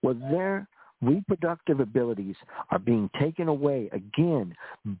 their reproductive abilities are being taken away, again,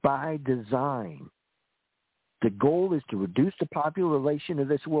 by design. The goal is to reduce the population of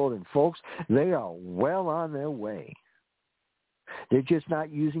this world, and folks, they are well on their way. They're just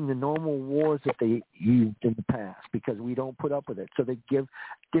not using the normal wars that they used in the past because we don't put up with it. So they give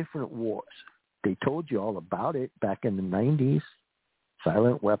different wars. They told you all about it back in the 90s,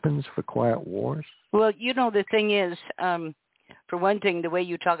 silent weapons for quiet wars. Well, the thing is, for one thing, the way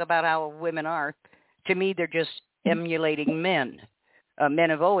you talk about how women are, to me, they're just emulating men. Men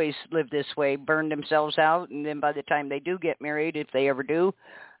have always lived this way, burned themselves out, and then by the time they do get married, if they ever do,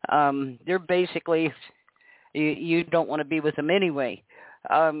 they're basically, you don't want to be with them anyway.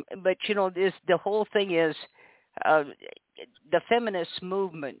 But, the whole thing is the feminist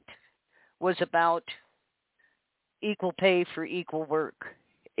movement was about equal pay for equal work.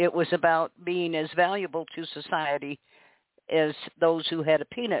 It was about being as valuable to society as those who had a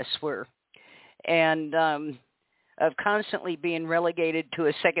penis were. And of constantly being relegated to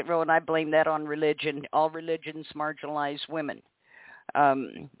a second row, and I blame that on religion. All religions marginalize women.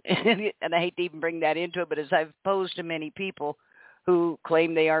 And I hate to even bring that into it, but as I've posed to many people who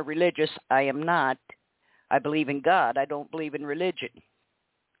claim they are religious, I am not. I believe in God. I don't believe in religion.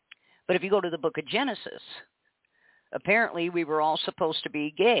 But if you go to the book of Genesis, apparently we were all supposed to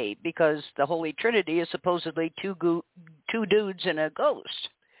be gay because the Holy Trinity is supposedly two dudes and a ghost.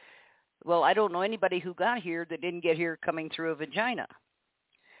 Well, I don't know anybody who got here that didn't get here coming through a vagina.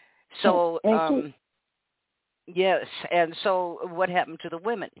 So, yes, and so what happened to the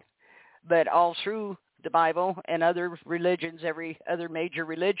women? But all through the Bible and other religions, every other major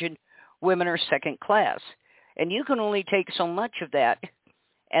religion, women are second class. And you can only take so much of that.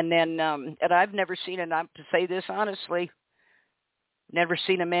 And then, and I've never seen, and I'm to say this honestly, never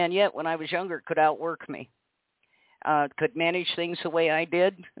seen a man yet when I was younger could outwork me. Could manage things the way I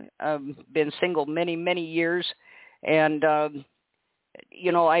did. Been single many, many years. And, I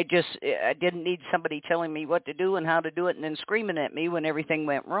didn't need somebody telling me what to do and how to do it and then screaming at me when everything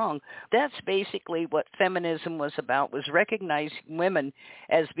went wrong. That's basically what feminism was about, was recognizing women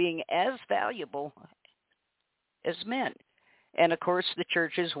as being as valuable as men. And, of course, the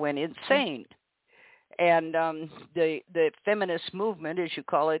churches went insane. And the feminist movement, as you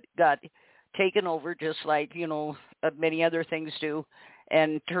call it, got taken over just like, many other things do,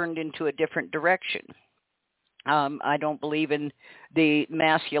 and turned into a different direction. I don't believe in the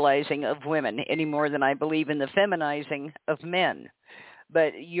masculizing of women any more than I believe in the feminizing of men.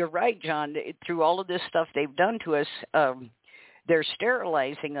 But you're right, John. Through all of this stuff they've done to us, they're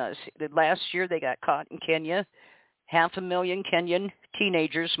sterilizing us. Last year they got caught in Kenya. 500,000 Kenyan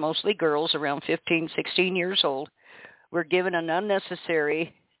teenagers, mostly girls around 15, 16 years old, were given an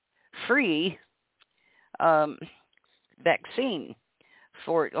unnecessary free vaccine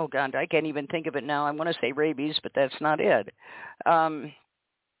for, oh God, I can't even think of it now. I want to say rabies, but that's not it.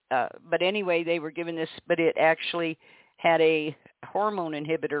 But anyway, they were given this, but it actually had a hormone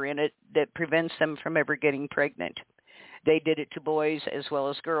inhibitor in it that prevents them from ever getting pregnant. They did it to boys as well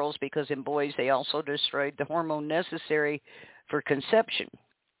as girls because in boys they also destroyed the hormone necessary for conception.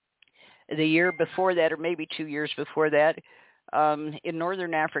 The year before that, or maybe 2 years before that, in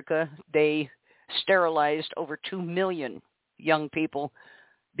Northern Africa, they sterilized over 2 million young people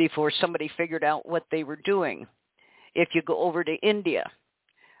before somebody figured out what they were doing. If you go over to India,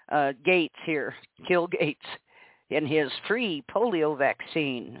 Gates here, Bill Gates, and his free polio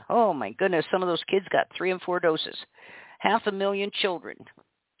vaccine, oh my goodness, some of those kids got 3 and 4 doses. 500,000 children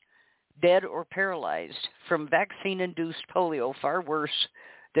dead or paralyzed from vaccine-induced polio, far worse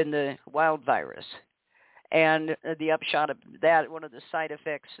than the wild virus. And the upshot of that, one of the side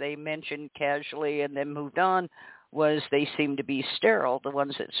effects they mentioned casually and then moved on, was they seemed to be sterile, the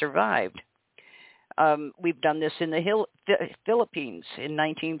ones that survived. We've done this in the Philippines in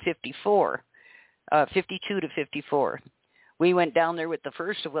 1954, 52 to 54. We went down there with the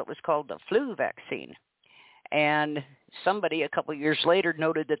first of what was called the flu vaccine. And somebody a couple of years later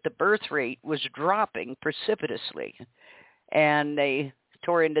noted that the birth rate was dropping precipitously. And they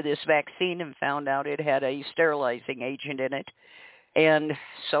tore into this vaccine and found out it had a sterilizing agent in it. And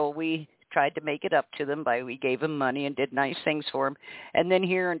so we tried to make it up to them we gave them money and did nice things for them. And then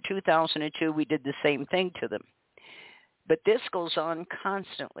here in 2002, we did the same thing to them. But this goes on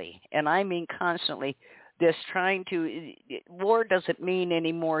constantly, and I mean constantly. This war doesn't mean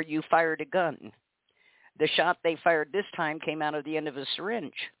anymore you fired a gun. The shot they fired this time came out of the end of a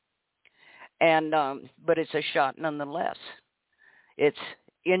syringe. And but it's a shot nonetheless. It's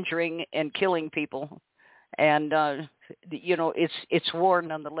injuring and killing people. And, it's war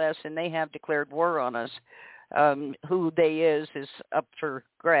nonetheless, and they have declared war on us. Who they is up for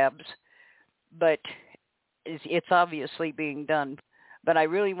grabs. But it's obviously being done. But I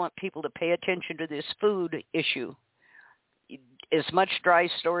really want people to pay attention to this food issue. As much dry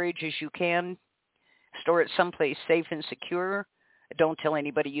storage as you can. Store it someplace safe and secure. Don't tell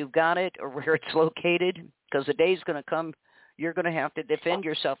anybody you've got it or where it's located, because the day's going to come you're going to have to defend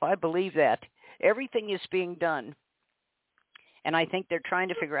yourself. I believe that. Everything is being done. And I think they're trying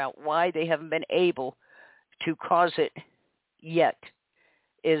to figure out why they haven't been able to cause it yet.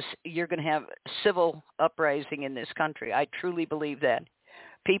 Is you're going to have civil uprising in this country. I truly believe that.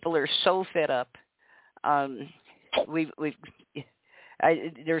 People are so fed up.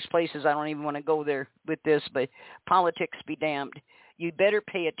 There's places I don't even want to go there with this, but politics be damned. You better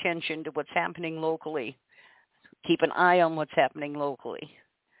pay attention to what's happening locally. Keep an eye on what's happening locally.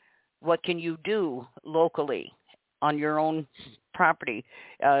 What can you do locally on your own property?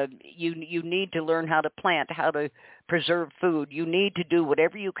 You need to learn how to plant, how to preserve food. You need to do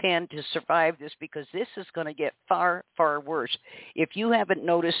whatever you can to survive this, because this is going to get far, far worse. If you haven't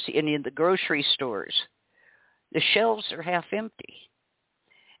noticed in the grocery stores, the shelves are half empty.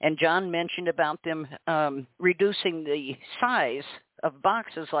 And John mentioned about them reducing the size of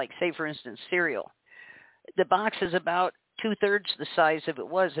boxes, like, say, for instance, cereal. The box is about 2/3 the size of it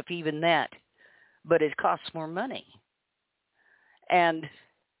was, if even that, but it costs more money. And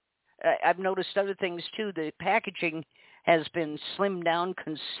I've noticed other things too. The packaging has been slimmed down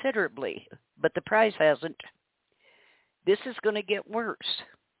considerably, but the price hasn't. This is going to get worse.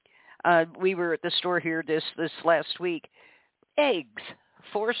 We were at the store here this last week. Eggs,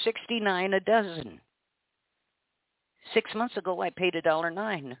 $4.69 a dozen. 6 months ago, I paid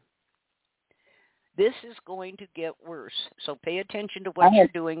 $1.09. This is going to get worse. So pay attention to what you're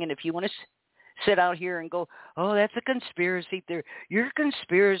doing. And if you want to sit out here and go, oh, that's a conspiracy theory. You're a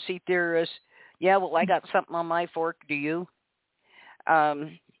conspiracy theorist. Yeah, well, I got something on my fork. Do you?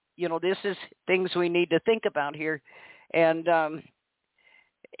 This is things we need to think about here. And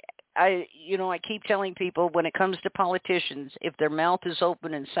I keep telling people, when it comes to politicians, if their mouth is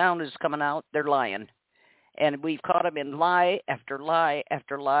open and sound is coming out, they're lying. And we've caught them in lie after lie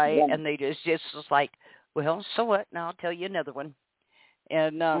after lie, and they just like, well, so what? Now I'll tell you another one.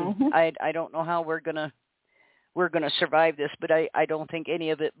 And I don't know how we're gonna survive this, but I don't think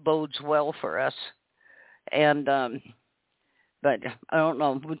any of it bodes well for us. And but I don't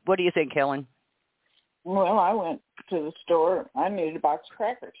know. What do you think, Helen? Well, I went to the store. I needed a box of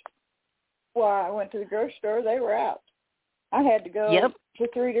crackers. Well, I went to the grocery store. They were out. I had to go to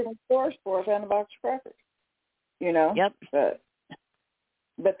 3 different stores before I found a box of crackers. Yep.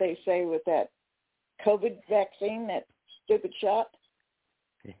 But they say with that COVID vaccine, that stupid shot,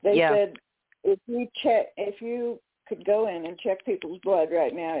 they said if you could go in and check people's blood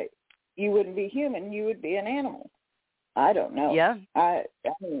right now, you wouldn't be human. You would be an animal. I don't know. Yeah. I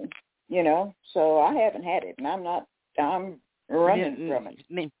mean, so I haven't had it, and I'm running from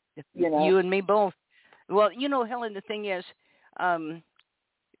it. You and me both. Well, Helen, the thing is,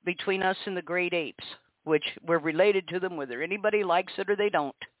 between us and the great apes, which we're related to them, whether anybody likes it or they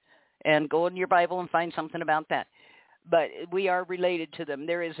don't, and go in your Bible and find something about that. But we are related to them.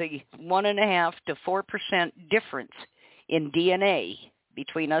 There is a 1.5% to 4% difference in DNA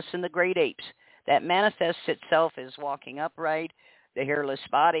between us and the great apes that manifests itself as walking upright, the hairless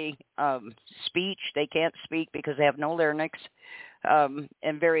body, speech. They can't speak because they have no larynx,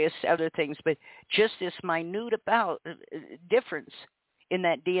 and various other things. But just this minute difference in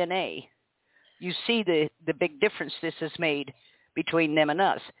that DNA, you see the big difference this has made between them and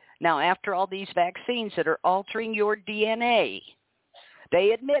us. Now, after all these vaccines that are altering your DNA,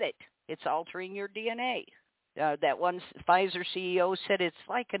 they admit it. It's altering your DNA. That one Pfizer CEO said it's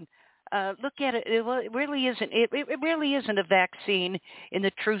like an look at it. It really isn't. It really isn't a vaccine in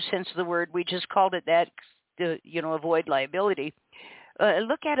the true sense of the word. We just called it that to avoid liability.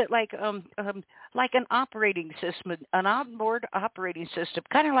 Look at it like an operating system, an onboard operating system,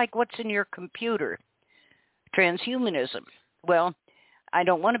 kind of like what's in your computer. Transhumanism. Well, I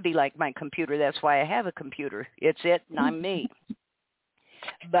don't want to be like my computer. That's why I have a computer. It's it, and I'm me.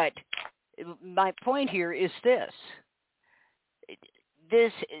 But my point here is this.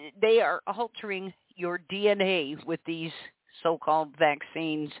 They are altering your DNA with these so-called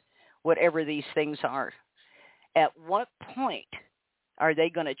vaccines, whatever these things are. At what point are they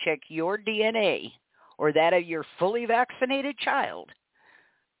going to check your DNA or that of your fully vaccinated child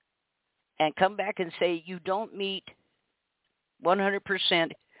and come back and say you don't meet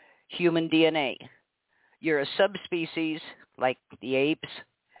 100% human DNA? You're a subspecies like the apes,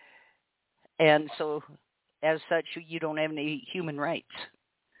 and so as such, you don't have any human rights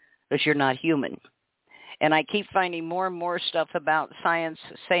because you're not human. And I keep finding more and more stuff about science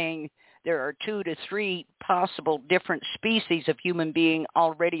saying there are 2 to 3 possible different species of human being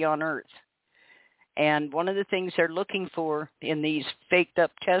already on Earth. And one of the things they're looking for in these faked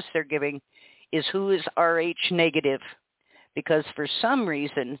up tests they're giving is who is Rh negative, because for some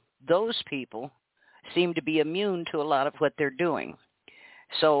reason those people seem to be immune to a lot of what they're doing.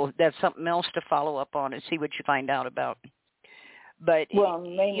 So that's something else to follow up on and see what you find out about. But,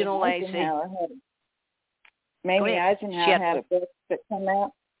 Mamie Eisenhower had a book that came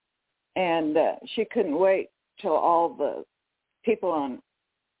out, and she couldn't wait till all the people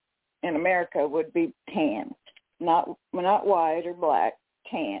in America would be tan, not white or black,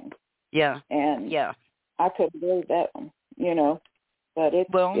 tan. Yeah. And I couldn't believe that one, but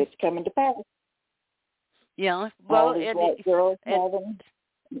it's coming to pass. Yeah. Well, all these white girls having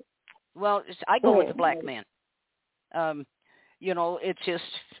Well, I go with the black man. It's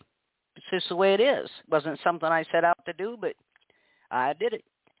just the way it is. It wasn't something I set out to do, but I did it.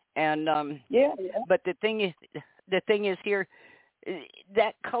 And but the thing is here,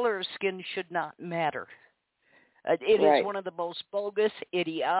 that color of skin should not matter. It is one of the most bogus,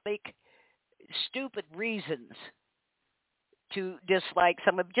 idiotic, stupid reasons to dislike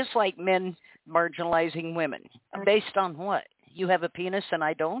just like men marginalizing women. Based on what? You have a penis and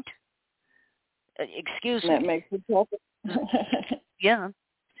I don't? Excuse me. That makes it tough. Yeah.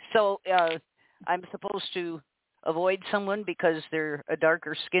 So I'm supposed to avoid someone because they're a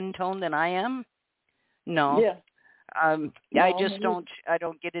darker skin tone than I am? No. Yeah. I just don't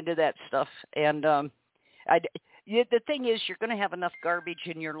get into that stuff. And the thing is, you're going to have enough garbage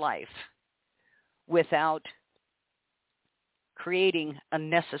in your life without creating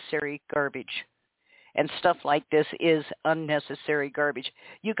unnecessary garbage. And stuff like this is unnecessary garbage.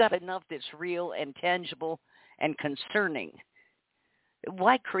 You got enough that's real and tangible and concerning.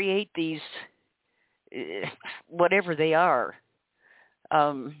 Why create these, whatever they are?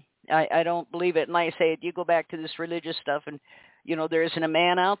 I don't believe it. And like I say, you go back to this religious stuff, and, there isn't a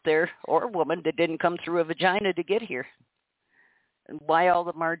man out there or a woman that didn't come through a vagina to get here. And why all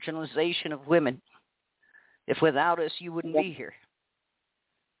the marginalization of women? If without us, you wouldn't be here.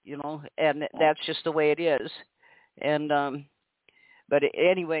 And that's just the way it is. And, but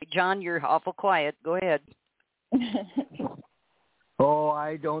anyway, John, you're awful quiet. Go ahead. Oh,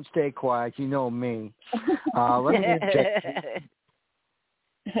 I don't stay quiet. You know me.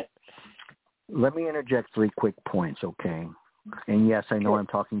 Let me interject 3 quick points, okay? And yes, I know I'm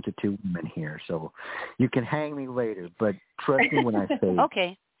talking to 2 women here, so you can hang me later, but trust me when I say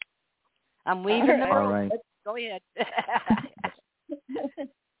okay. I'm leaving the room. All right. Go ahead.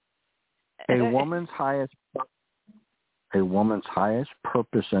 A woman's highest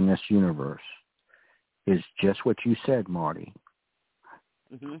purpose in this universe is just what you said, Marty.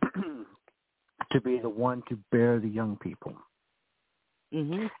 Mm-hmm. To be the one to bear the young people.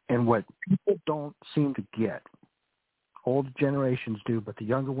 Mm-hmm. And what people don't seem to get, older generations do, but the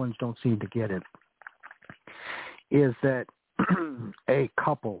younger ones don't seem to get it, is that a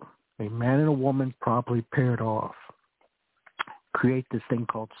couple, a man and a woman properly paired off, create this thing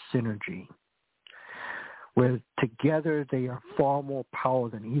called synergy, where together they are far more power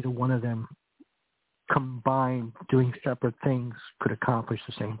than either one of them combined doing separate things could accomplish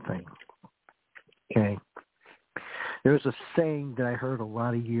the same thing. Okay? There's a saying that I heard a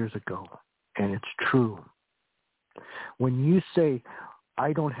lot of years ago, and it's true. When you say,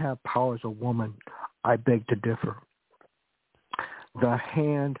 I don't have power as a woman, I beg to differ. The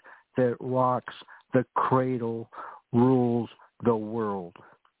hand that rocks the cradle rules the world.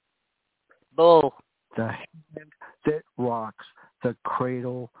 Bull. The hand that rocks the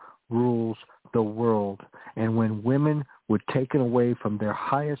cradle rules the world. And when women were taken away from their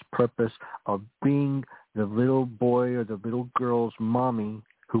highest purpose of being the little boy or the little girl's mommy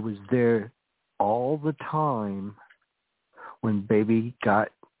who was there all the time when baby got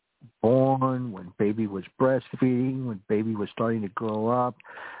born, when baby was breastfeeding, when baby was starting to grow up,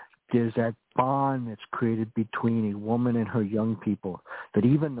 there's that bond that's created between a woman and her young people that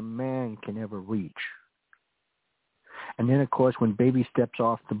even the man can never reach. And then, of course, when baby steps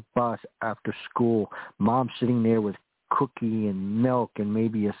off the bus after school, mom's sitting there with cookie and milk and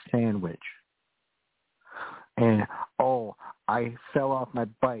maybe a sandwich. And, oh, I fell off my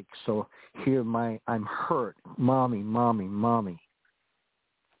bike, so here I'm hurt. Mommy.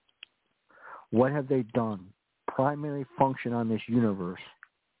 What have they done? Primary function on this universe.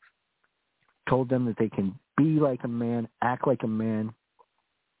 Told them that they can be like a man, act like a man,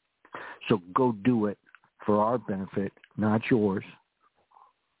 so go do it for our benefit, not yours.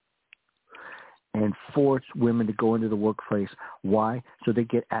 And force women to go into the workplace. Why? So they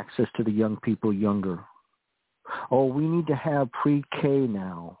get access to the young people younger. Oh, we need to have pre-K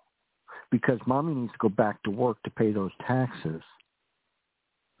now because mommy needs to go back to work to pay those taxes.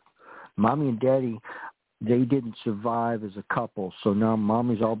 Mommy and daddy, they didn't survive as a couple, so now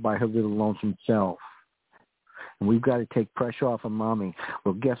mommy's all by her little lonesome self. And we've got to take pressure off of mommy.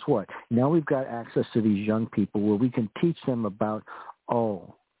 Well, guess what? Now we've got access to these young people where we can teach them about,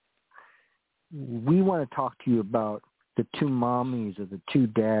 we want to talk to you about the 2 mommies or the 2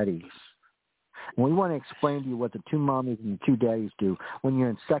 daddies. And we want to explain to you what the 2 mommies and the 2 daddies do when you're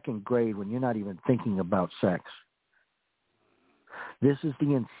in 2nd grade, when you're not even thinking about sex. This is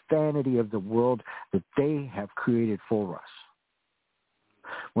the insanity of the world that they have created for us.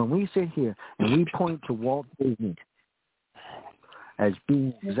 When we sit here and we point to Walt Disney as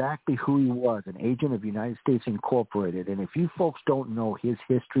being exactly who he was, an agent of United States Incorporated. And if you folks don't know his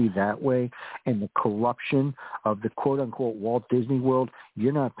history that way and the corruption of the quote-unquote Walt Disney World,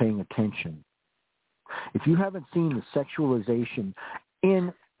 you're not paying attention. If you haven't seen the sexualization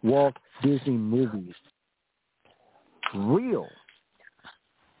in Walt Disney movies, real,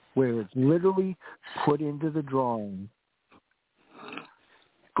 where it's literally put into the drawing,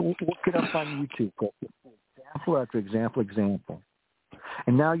 go look it up on YouTube. Go example after example.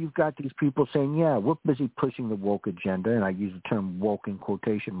 And now you've got these people saying, yeah, we're busy pushing the woke agenda, and I use the term woke in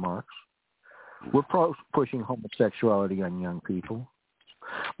quotation marks. We're pushing homosexuality on young people.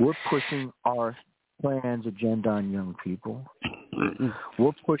 We're pushing our trans agenda on young people.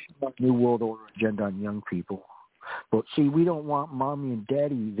 We're pushing our New World Order agenda on young people. But see, we don't want mommy and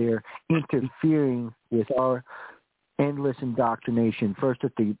daddy there interfering with our endless indoctrination, first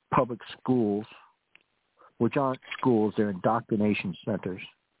at the public schools, which aren't schools, they're indoctrination centers.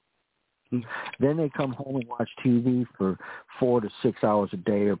 Then they come home and watch TV for 4 to 6 hours a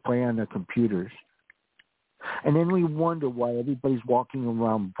day or play on their computers. And then we wonder why everybody's walking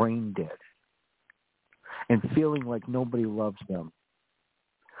around brain dead and feeling like nobody loves them.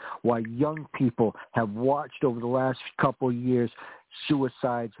 Why young people have watched over the last couple of years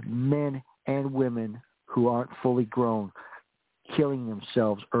suicides, men and women who aren't fully grown, killing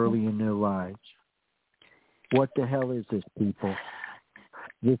themselves early in their lives. What the hell is this, people?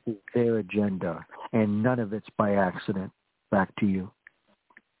 This is their agenda, and none of it's by accident. Back to you.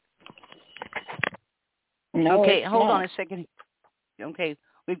 No, okay, hold not. on a second. Okay,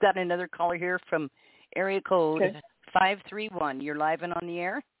 we've got another caller here from area code 531. You're live and on the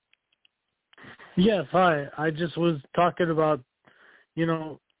air? Yes, hi. I just was talking about,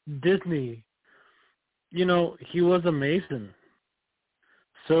 Disney. He was a Mason.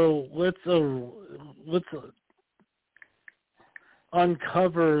 So let's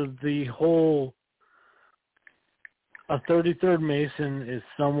uncover the whole. A 33rd Mason is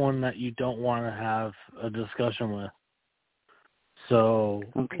someone that you don't want to have a discussion with. So,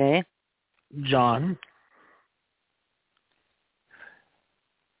 okay, John.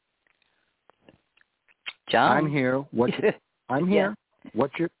 I'm here. I'm here. Yeah.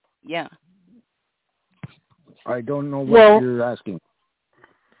 What's your? Yeah. I don't know what you're asking.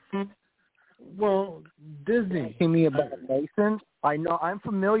 Well, Disney. Asking me about Masons? I know. I'm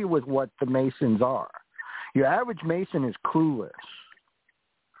familiar with what the Masons are. Your average Mason is clueless.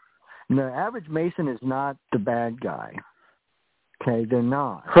 And the average Mason is not the bad guy. Okay, they're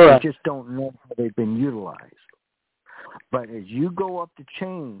not. Correct. They just don't know how they've been utilized. But as you go up the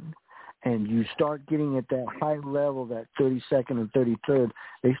chain and you start getting at that high level, that 32nd and 33rd,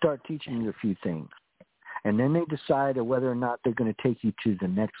 they start teaching you a few things. And then they decide whether or not they're going to take you to the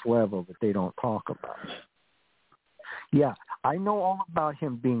next level that they don't talk about. Yeah, I know all about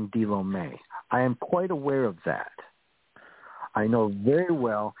him being Delomé. I am quite aware of that. I know very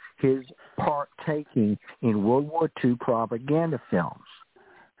well his partaking in World War II propaganda films.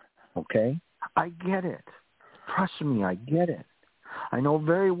 Okay? I get it. Trust me, I get it. I know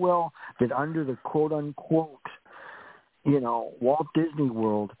very well that under the quote-unquote, Walt Disney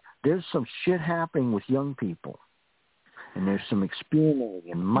World, there's some shit happening with young people. And there's some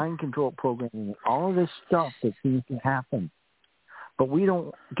experimenting and mind control programming and all of this stuff that seems to happen. But we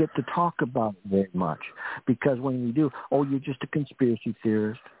don't get to talk about it very much because when we do, you're just a conspiracy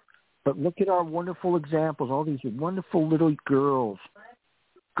theorist. But look at our wonderful examples. All these wonderful little girls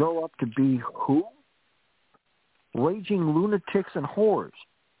grow up to be who? Raging lunatics and whores.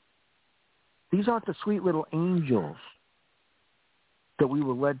 These aren't the sweet little angels that we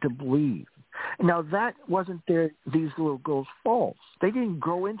were led to believe. Now, that wasn't these little girls' fault. They didn't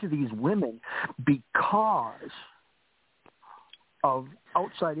grow into these women because of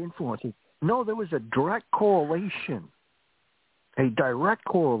outside influences. No, there was a direct correlation. And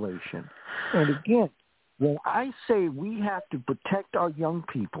again, when I say we have to protect our young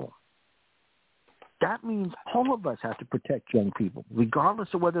people, that means all of us have to protect young people, regardless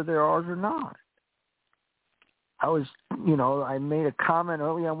of whether they're ours or not. I made a comment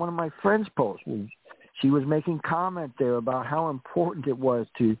earlier on one of my friends' posts. She was making comment there about how important it was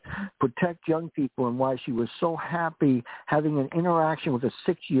to protect young people and why she was so happy having an interaction with a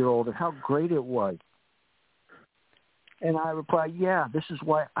 6-year-old and how great it was. And I replied, yeah, this is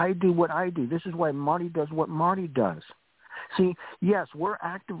why I do what I do. This is why Marty does what Marty does. See, yes, we're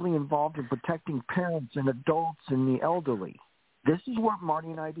actively involved in protecting parents and adults and the elderly. This is what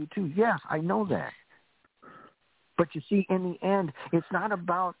Marty and I do too. Yes, I know that. But you see, in the end, it's not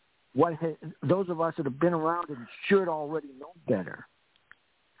about those of us that have been around and should already know better.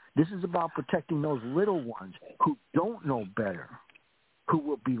 This is about protecting those little ones who don't know better. who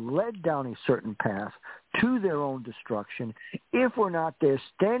will be led down a certain path to their own destruction if we're not there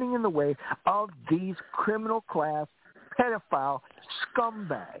standing in the way of these criminal class pedophile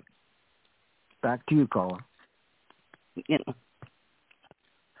scumbags. Back to you, Colin. You know.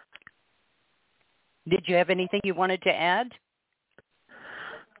 Did you have anything you wanted to add?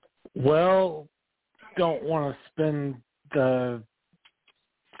 Well, don't want to spin the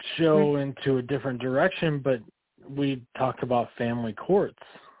show into a different direction, but we talk about family courts.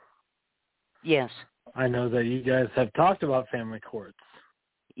 Yes. I know that you guys have talked about family courts.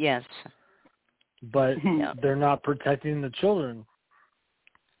 Yes. But they're not protecting the children.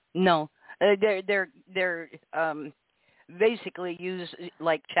 No. They're basically used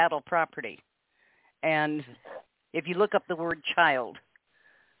like chattel property. And if you look up the word child,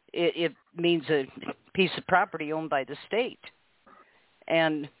 it means a piece of property owned by the state.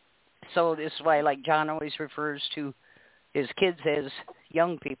 And so this is why, like, John always refers to his kids as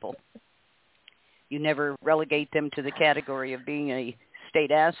young people. You never relegate them to the category of being a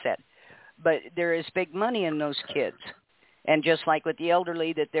state asset. But there is big money in those kids. And just like with the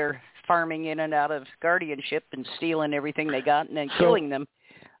elderly, that they're farming in and out of guardianship and stealing everything they got and then killing them,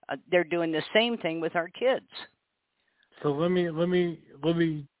 they're doing the same thing with our kids. So let me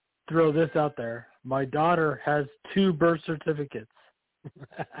throw this out there. My daughter has 2 birth certificates.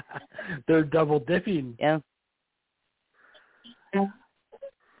 They're double dipping. Yeah.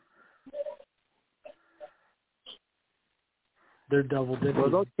 They're double dipping. Well,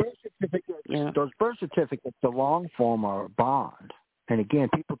 those birth certificates, the long form are a bond. And again,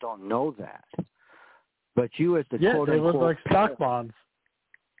 people don't know that. But you as the quote they look like stock bonds.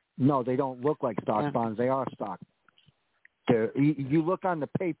 No, they don't look like stock bonds. They are stock bonds. You look on the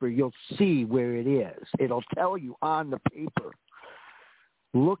paper, you'll see where it is. It'll tell you on the paper.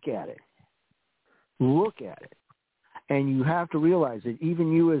 Look at it. Look at it. And you have to realize that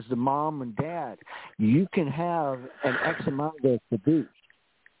even you as the mom and dad, you can have an X amount that's produced.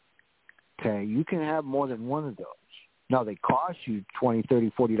 Okay? You can have more than one of those. Now, they cost you $20,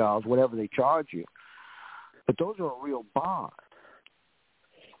 $30, $40, whatever they charge you. But those are a real bond.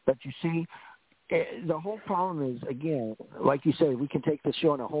 But you see, the whole problem is, again, like you said, we can take the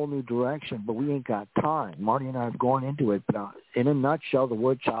show in a whole new direction, but we ain't got time. Marty and I have gone into it, but in a nutshell, the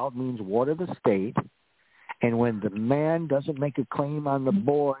word child means ward of the state. And when the man doesn't make a claim on the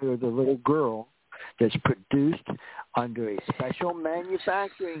boy or the little girl that's produced under a special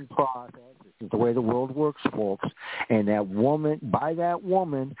manufacturing process, this is the way the world works, folks, and that woman, by that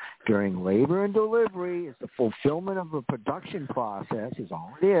woman, during labor and delivery, is the fulfillment of a production process, is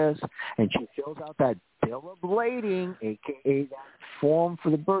all it is, and she fills out that bill of lading, a.k.a. that form for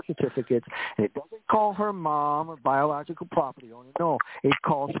the birth certificates, and it doesn't call her mom or biological property owner, no, it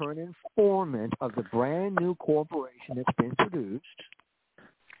calls her an informant of the brand new corporation that's been produced.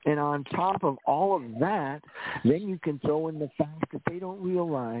 And on top of all of that, then you can throw in the fact that they don't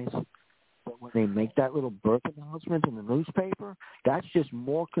realize that when they make that little birth announcement in the newspaper, that's just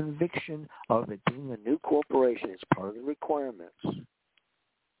more conviction of it being a new corporation. It's part of the requirements.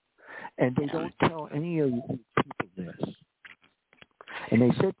 And they don't tell any of you people this. And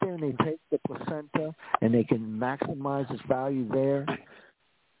they sit there and they take the placenta and they can maximize its value there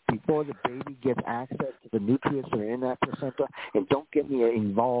before the baby gets access to the nutrients that are in that placenta. And don't get me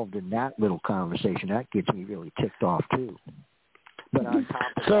involved in that little conversation. That gets me really ticked off, too. But on top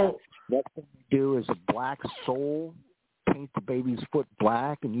of that, next thing we do is a black soul, paint the baby's foot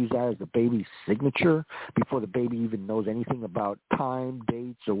black and use that as the baby's signature before the baby even knows anything about time,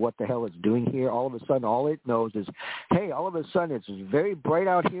 dates, or what the hell it's doing here. All of a sudden, all it knows is, hey, all of a sudden it's very bright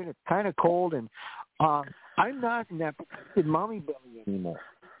out here and it's kind of cold, and I'm not in that protected mommy belly anymore.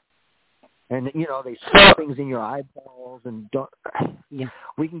 And, you know, they stick things in your eyeballs and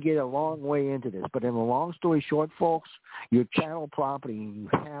we can get a long way into this. But in a long story short, folks, you're chattel property, and you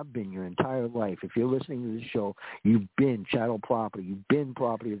have been your entire life. If you're listening to this show, you've been chattel property. You've been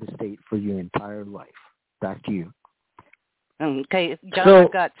property of the state for your entire life. Back to you. Okay, John,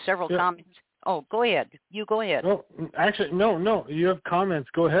 I've got several comments. Oh, go ahead. You go ahead. No, actually, no. You have comments.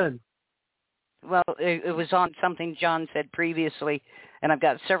 Go ahead. Well, it was on something John said previously, and I've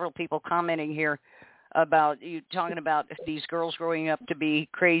got several people commenting here about you talking about these girls growing up to be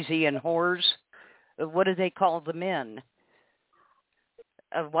crazy and whores. What do they call the men?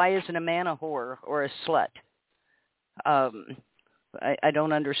 Why isn't a man a whore or a slut? I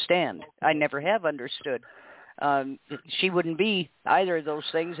don't understand. I never have understood. She wouldn't be either of those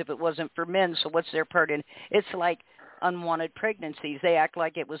things if it wasn't for men, so what's their part in? It's like unwanted pregnancies. They act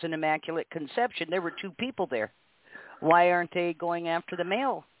like it was an immaculate conception. There were 2 people there. Why aren't they going after the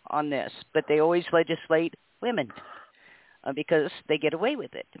male on this? But they always legislate women. because they get away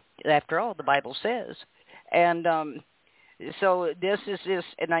with it. After all, the Bible says. And so this is this,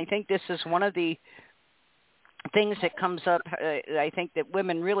 and I think this is one of the things that comes up, I think that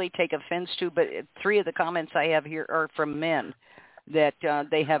women really take offense to, but 3 of the comments I have here are from men, that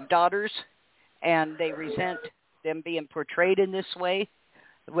they have daughters and they resent them being portrayed in this way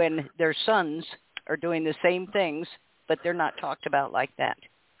when their sons are doing the same things, but they're not talked about like that,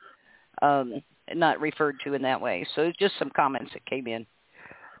 not referred to in that way. So just some comments that came in.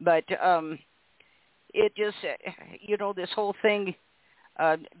 But it just, this whole thing,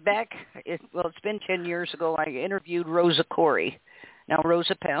 it's been 10 years ago, I interviewed Rosa Corey. Now,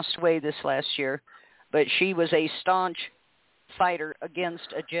 Rosa passed away this last year, but she was a staunch fighter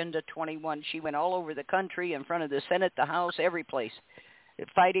against Agenda 21. She went all over the country, in front of the Senate, the House, every place,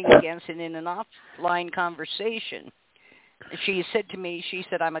 fighting against it. In an offline conversation, she said to me, she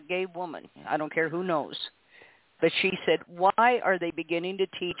said, I'm a gay woman. I don't care who knows. But she said, why are they beginning to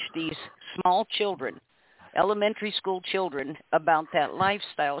teach these small children, elementary school children, about that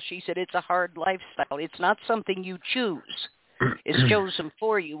lifestyle? She said, it's a hard lifestyle. It's not something you choose. It's chosen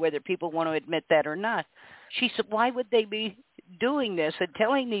for you, whether people want to admit that or not. She said, why would they be doing this and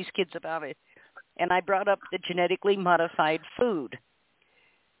telling these kids about it? And I brought up the genetically modified food.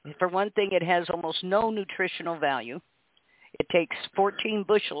 For one thing, it has almost no nutritional value. It takes 14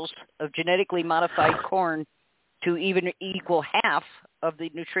 bushels of genetically modified corn to even equal half of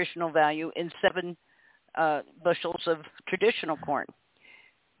the nutritional value in 7 bushels of traditional corn.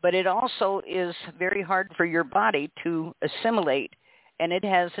 But it also is very hard for your body to assimilate, and it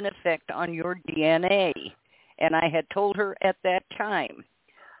has an effect on your DNA. And I had told her at that time,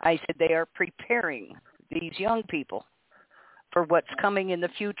 I said, they are preparing these young people for what's coming in the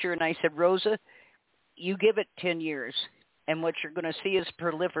future. And I said, Rosa, you give it 10 years, and what you're going to see is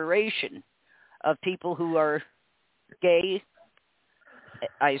proliferation of people who are gay,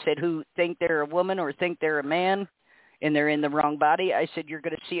 I said, who think they're a woman or think they're a man, and they're in the wrong body. I said, you're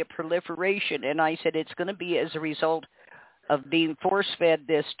going to see a proliferation. And I said, it's going to be as a result of being force-fed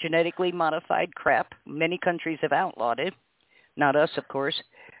this genetically modified crap. Many countries have outlawed it, not us, of course,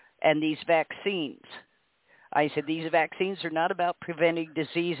 and these vaccines. I said, these vaccines are not about preventing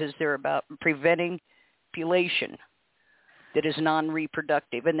diseases. They're about preventing population that is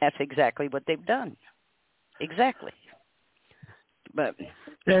non-reproductive, and that's exactly what they've done. Exactly. But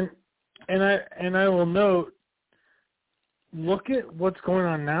and I will note, look at what's going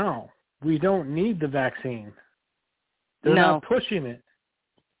on now. We don't need the vaccine. They're not pushing it.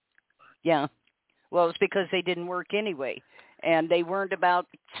 Yeah. Well, it's because they didn't work anyway. And they weren't about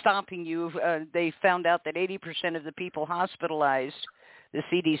stopping you. They found out that 80% of the people hospitalized, the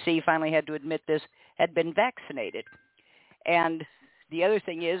CDC finally had to admit this, had been vaccinated. And the other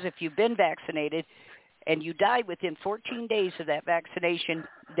thing is, if you've been vaccinated and you die within 14 days of that vaccination,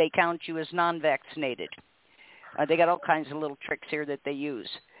 they count you as non-vaccinated. They got all kinds of little tricks here that they use.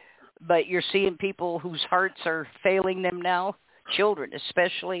 But you're seeing people whose hearts are failing them now, children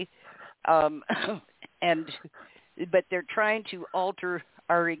especially, but they're trying to alter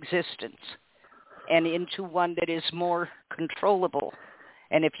our existence and into one that is more controllable.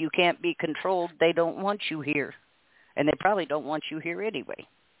 And if you can't be controlled, they don't want you here. And they probably don't want you here anyway.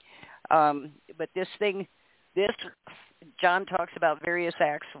 But this, John talks about various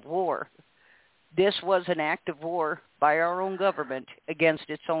acts of war. This was an act of war by our own government against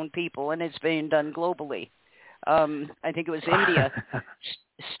its own people, and it's being done globally. I think it was India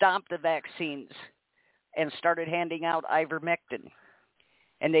stopped the vaccines and started handing out ivermectin.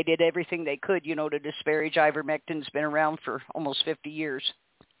 And they did everything they could, to disparage ivermectin. It's been around for almost 50 years.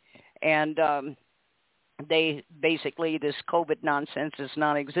 And they basically, this COVID nonsense is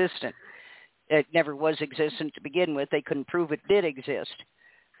non-existent. It never was existent to begin with. They couldn't prove it did exist.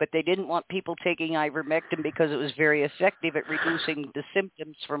 But they didn't want people taking ivermectin because it was very effective at reducing the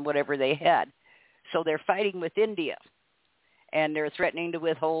symptoms from whatever they had. So they're fighting with India, and they're threatening to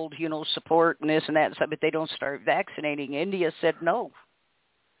withhold, support and this and that, but they don't start vaccinating. India said no.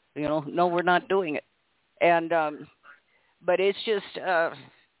 No, we're not doing it. And but it's just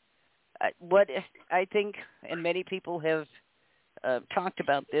what I think, and many people have talked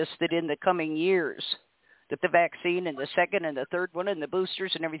about this, that in the coming years, that the vaccine and the second and the third one and the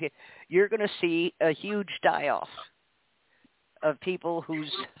boosters and everything, you're going to see a huge die-off of people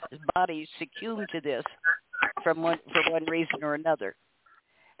whose bodies succumb to this for one reason or another.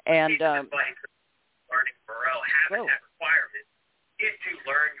 And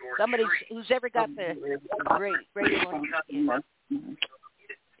somebody who's ever got the great one.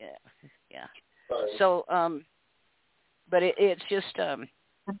 Yeah. So, but it's just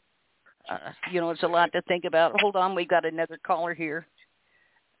it's a lot to think about. Hold on, we got another caller here.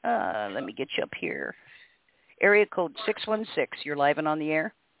 Let me get you up here. Area code 616. You're live and on the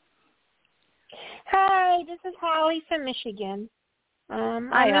air. Hi, this is Holly from Michigan. I'm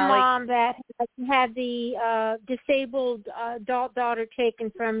Hi, a Holly. mom that had the disabled adult daughter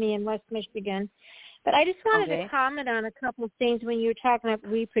taken from me in West Michigan. But I just wanted to comment on a couple of things when you were talking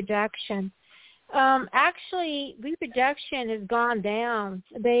about reproduction. Actually, reproduction has gone down.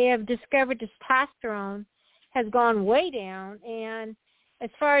 They have discovered testosterone has gone way down. And as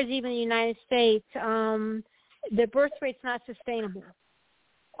far as even the United States, the birth rate's not sustainable.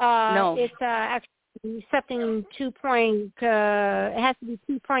 No. It's actually something it has to be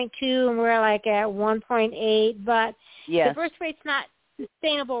 2.2, and we're like at 1.8. But the birth rate's not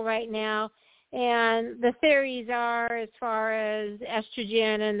sustainable right now. And the theories are, as far as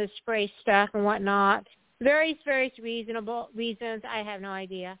estrogen and the spray stuff and whatnot, various reasonable reasons. I have no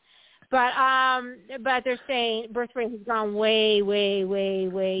idea. But they're saying birth rate has gone way, way, way,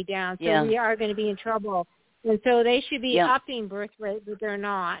 way down. So we are going to be in trouble. And so they should be upping birth rate, but they're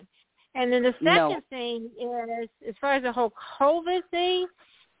not. And then the second thing is, as far as the whole COVID thing,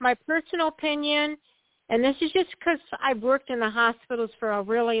 my personal opinion, and this is just because I've worked in the hospitals for a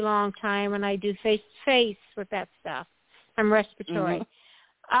really long time, and I do face-to-face with that stuff. I'm respiratory.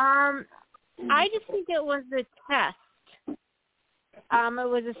 I just think it was a test. It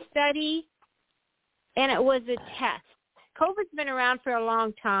was a study, and it was a test. COVID's been around for a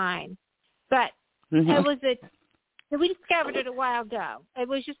long time, but we discovered it a while ago. It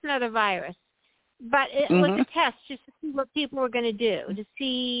was just another virus. But it was a test just to see what people were going to do, to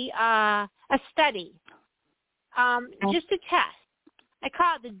see a study. Just a test. I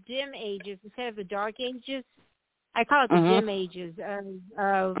call it the dim ages instead of the dark ages. I call it the dim ages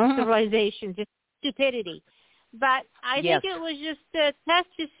of civilization, just stupidity. But I think it was just a test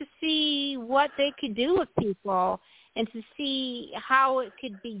just to see what they could do with people and to see how it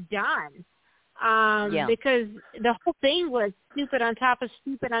could be done. Because the whole thing was stupid on top of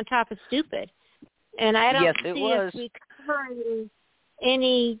stupid on top of stupid. And I don't see us recovering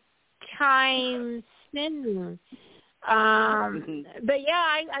any time soon. But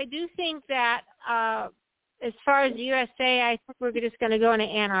I do think that as far as the USA, I think we're just going to go into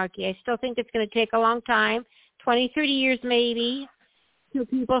anarchy. I still think it's going to take a long time, 20, 30 years maybe, till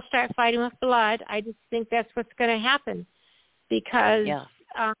people start fighting with blood. I just think that's what's going to happen because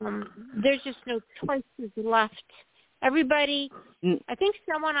there's just no choices left. Everybody, I think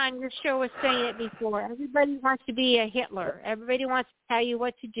someone on your show was saying it before, everybody wants to be a Hitler. Everybody wants to tell you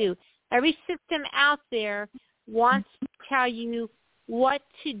what to do. Every system out there wants to tell you what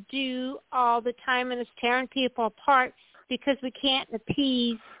to do all the time, and it's tearing people apart because we can't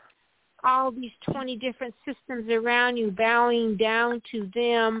appease all these 20 different systems around you, bowing down to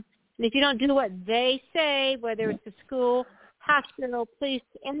them. And if you don't do what they say, whether it's a school, hospital, police,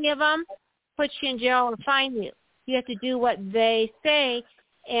 any of them, put you in jail and fine you. You have to do what they say,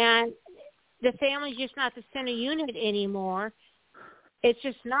 and the family's just not the center unit anymore. It's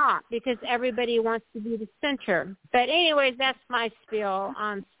just not, because everybody wants to be the center. But anyways, that's my spiel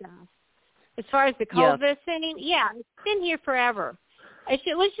on stuff. As far as the COVID thing, it's been here forever.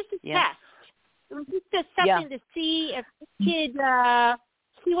 It was just a test. It was just something to see if they could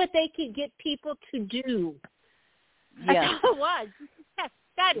see what they could get people to do. That's all it was. Just a test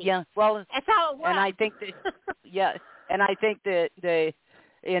study. Yeah, well, that's all it was. And I think that the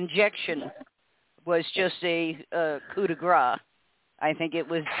injection was just a coup de grace. I think it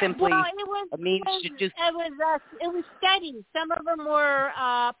was simply a means to do. It was studies. Some of them were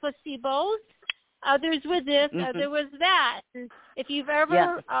placebos. Others were this. Others was that. And if you've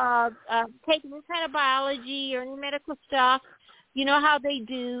ever taken this kind of biology or any medical stuff, you know how they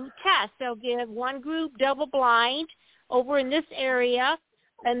do tests. They'll give one group double blind over in this area,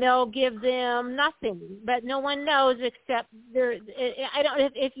 and they'll give them nothing. But no one knows except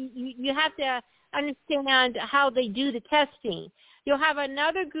if you have to understand how they do the testing. You'll have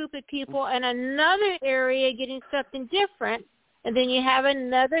another group of people in another area getting something different, and then you have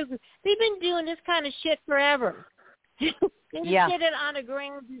another group. They've been doing this kind of shit forever. They just did it on a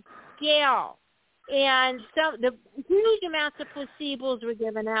grand scale. And the huge amounts of placebos were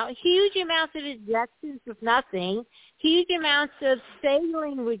given out, huge amounts of injections with nothing, huge amounts of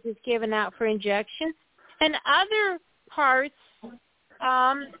saline was just given out for injections, and other parts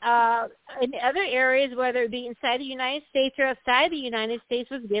in other areas, whether it be inside the United States or outside the United States,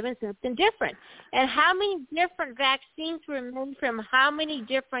 was given something different. And how many different vaccines were made from how many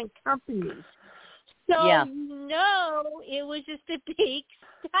different companies? So it was just a big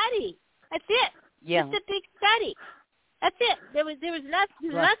study. That's it. Just a big study. That's it. There was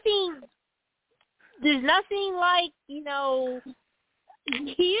nothing there's nothing like, huge.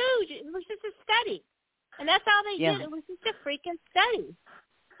 It was just a study. And that's all they did. It was just a freaking study.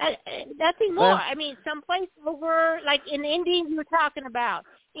 Nothing more. I mean, someplace over, like in India you were talking about.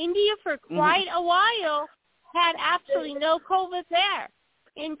 India for quite a while had absolutely no COVID there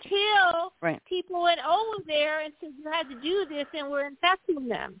until people went over there and said you had to do this and were infecting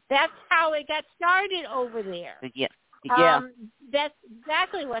them. That's how it got started over there. That's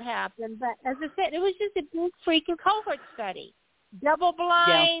exactly what happened. But as I said, it was just a big freaking cohort study. Double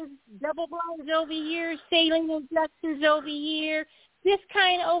blinds over here, saline injections over here, this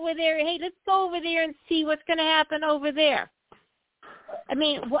kind over there. Hey, let's go over there and see what's going to happen over there. I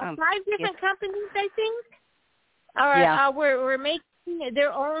mean, 5 different companies, I think, were making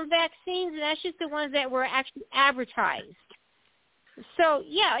their own vaccines, and that's just the ones that were actually advertised. So,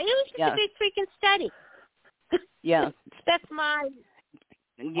 it was just a big freaking study. That's my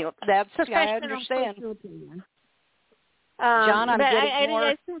professional I understand. opinion. John,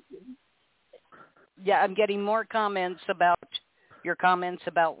 I'm getting more comments about your comments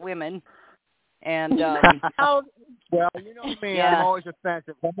about women, and well, me, I'm always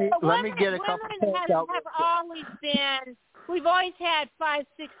offensive. Let me get a couple points out. We've always had 5,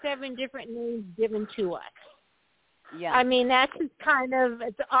 6, 7 different names given to us. Yeah. I mean, that's just kind of,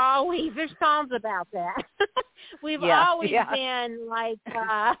 there's songs about that. We've always been like,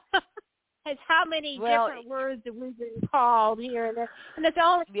 how many different words have we been called here and there? And it's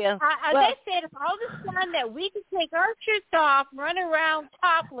only, they said, if all of a sudden that we could take our shirts off, run around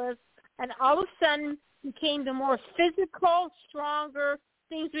topless, and all of a sudden became the more physical, stronger,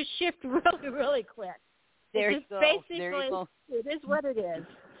 things would shift really, really quick. There you go. It is what it is.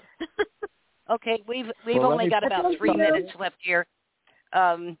 Okay, we've only got about 3 minutes left here.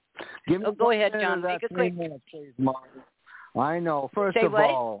 Go ahead, John. Make it quick. Minutes, please, Marty. I know. First of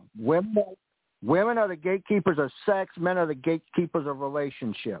all, women are the gatekeepers of sex. Men are the gatekeepers of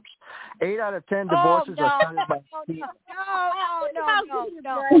relationships. 8 out of 10 divorces are started by females.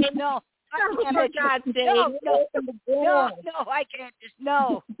 No. I can't.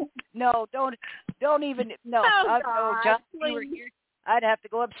 Don't even. No. John, if you were here, I'd have to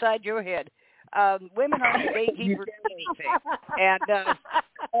go upside your head. Women are the gatekeepers of anything. And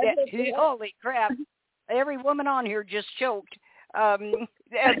holy crap, every woman on here just choked. As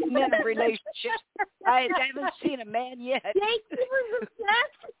men of relationships, I haven't seen a man yet. Gatekeepers of sex?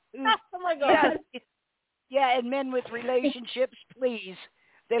 Oh my God. Yeah, and men with relationships, please.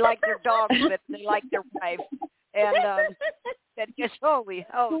 They like their dogs, but they like their wife. And that just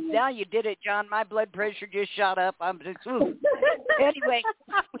now you did it, John. My blood pressure just shot up. I'm just Anyway,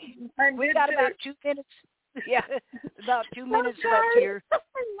 we got about 2 minutes. Yeah, about 2 minutes left here.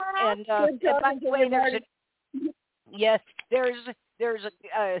 And by the way, there's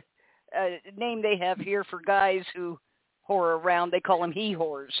a name they have here for guys who whore around. They call them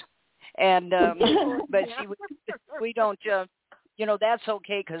he-whores. And but see, we don't. That's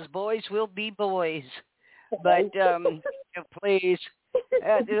okay because boys will be boys. But please,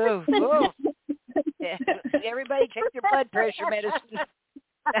 everybody take your blood pressure medicine.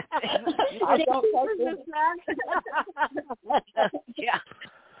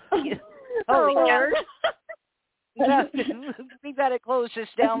 Holy cow. We've got to close this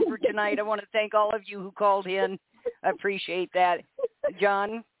down for tonight. I want to thank all of you who called in. I appreciate that.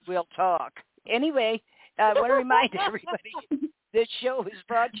 John, we'll talk. Anyway, I want to remind everybody this show is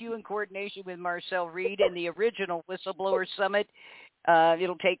brought to you in coordination with Marcel Reed and the original Whistleblower Summit.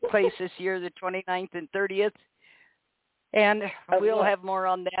 It'll take place this year, the 29th and 30th. And we'll have more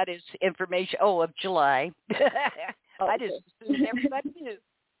on that as information. Of July. I just assumed everybody knew.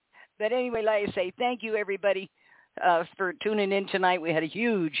 But anyway, like I say, thank you, everybody, for tuning in tonight. We had a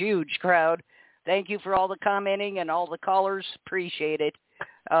huge, huge crowd. Thank you for all the commenting and all the callers. Appreciate it.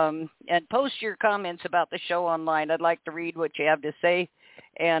 And post your comments about the show online. I'd like to read what you have to say.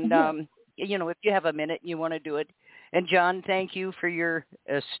 And, if you have a minute and you want to do it. And, John, thank you for your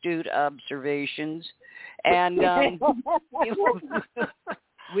astute observations. And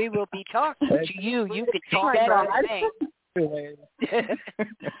we will be talking to you. You can take that on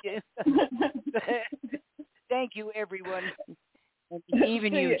Thank you, everyone.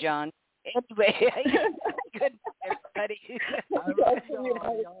 Even you, John. Anyway, good night, everybody.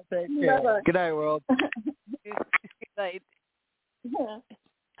 Good night, world. Good night.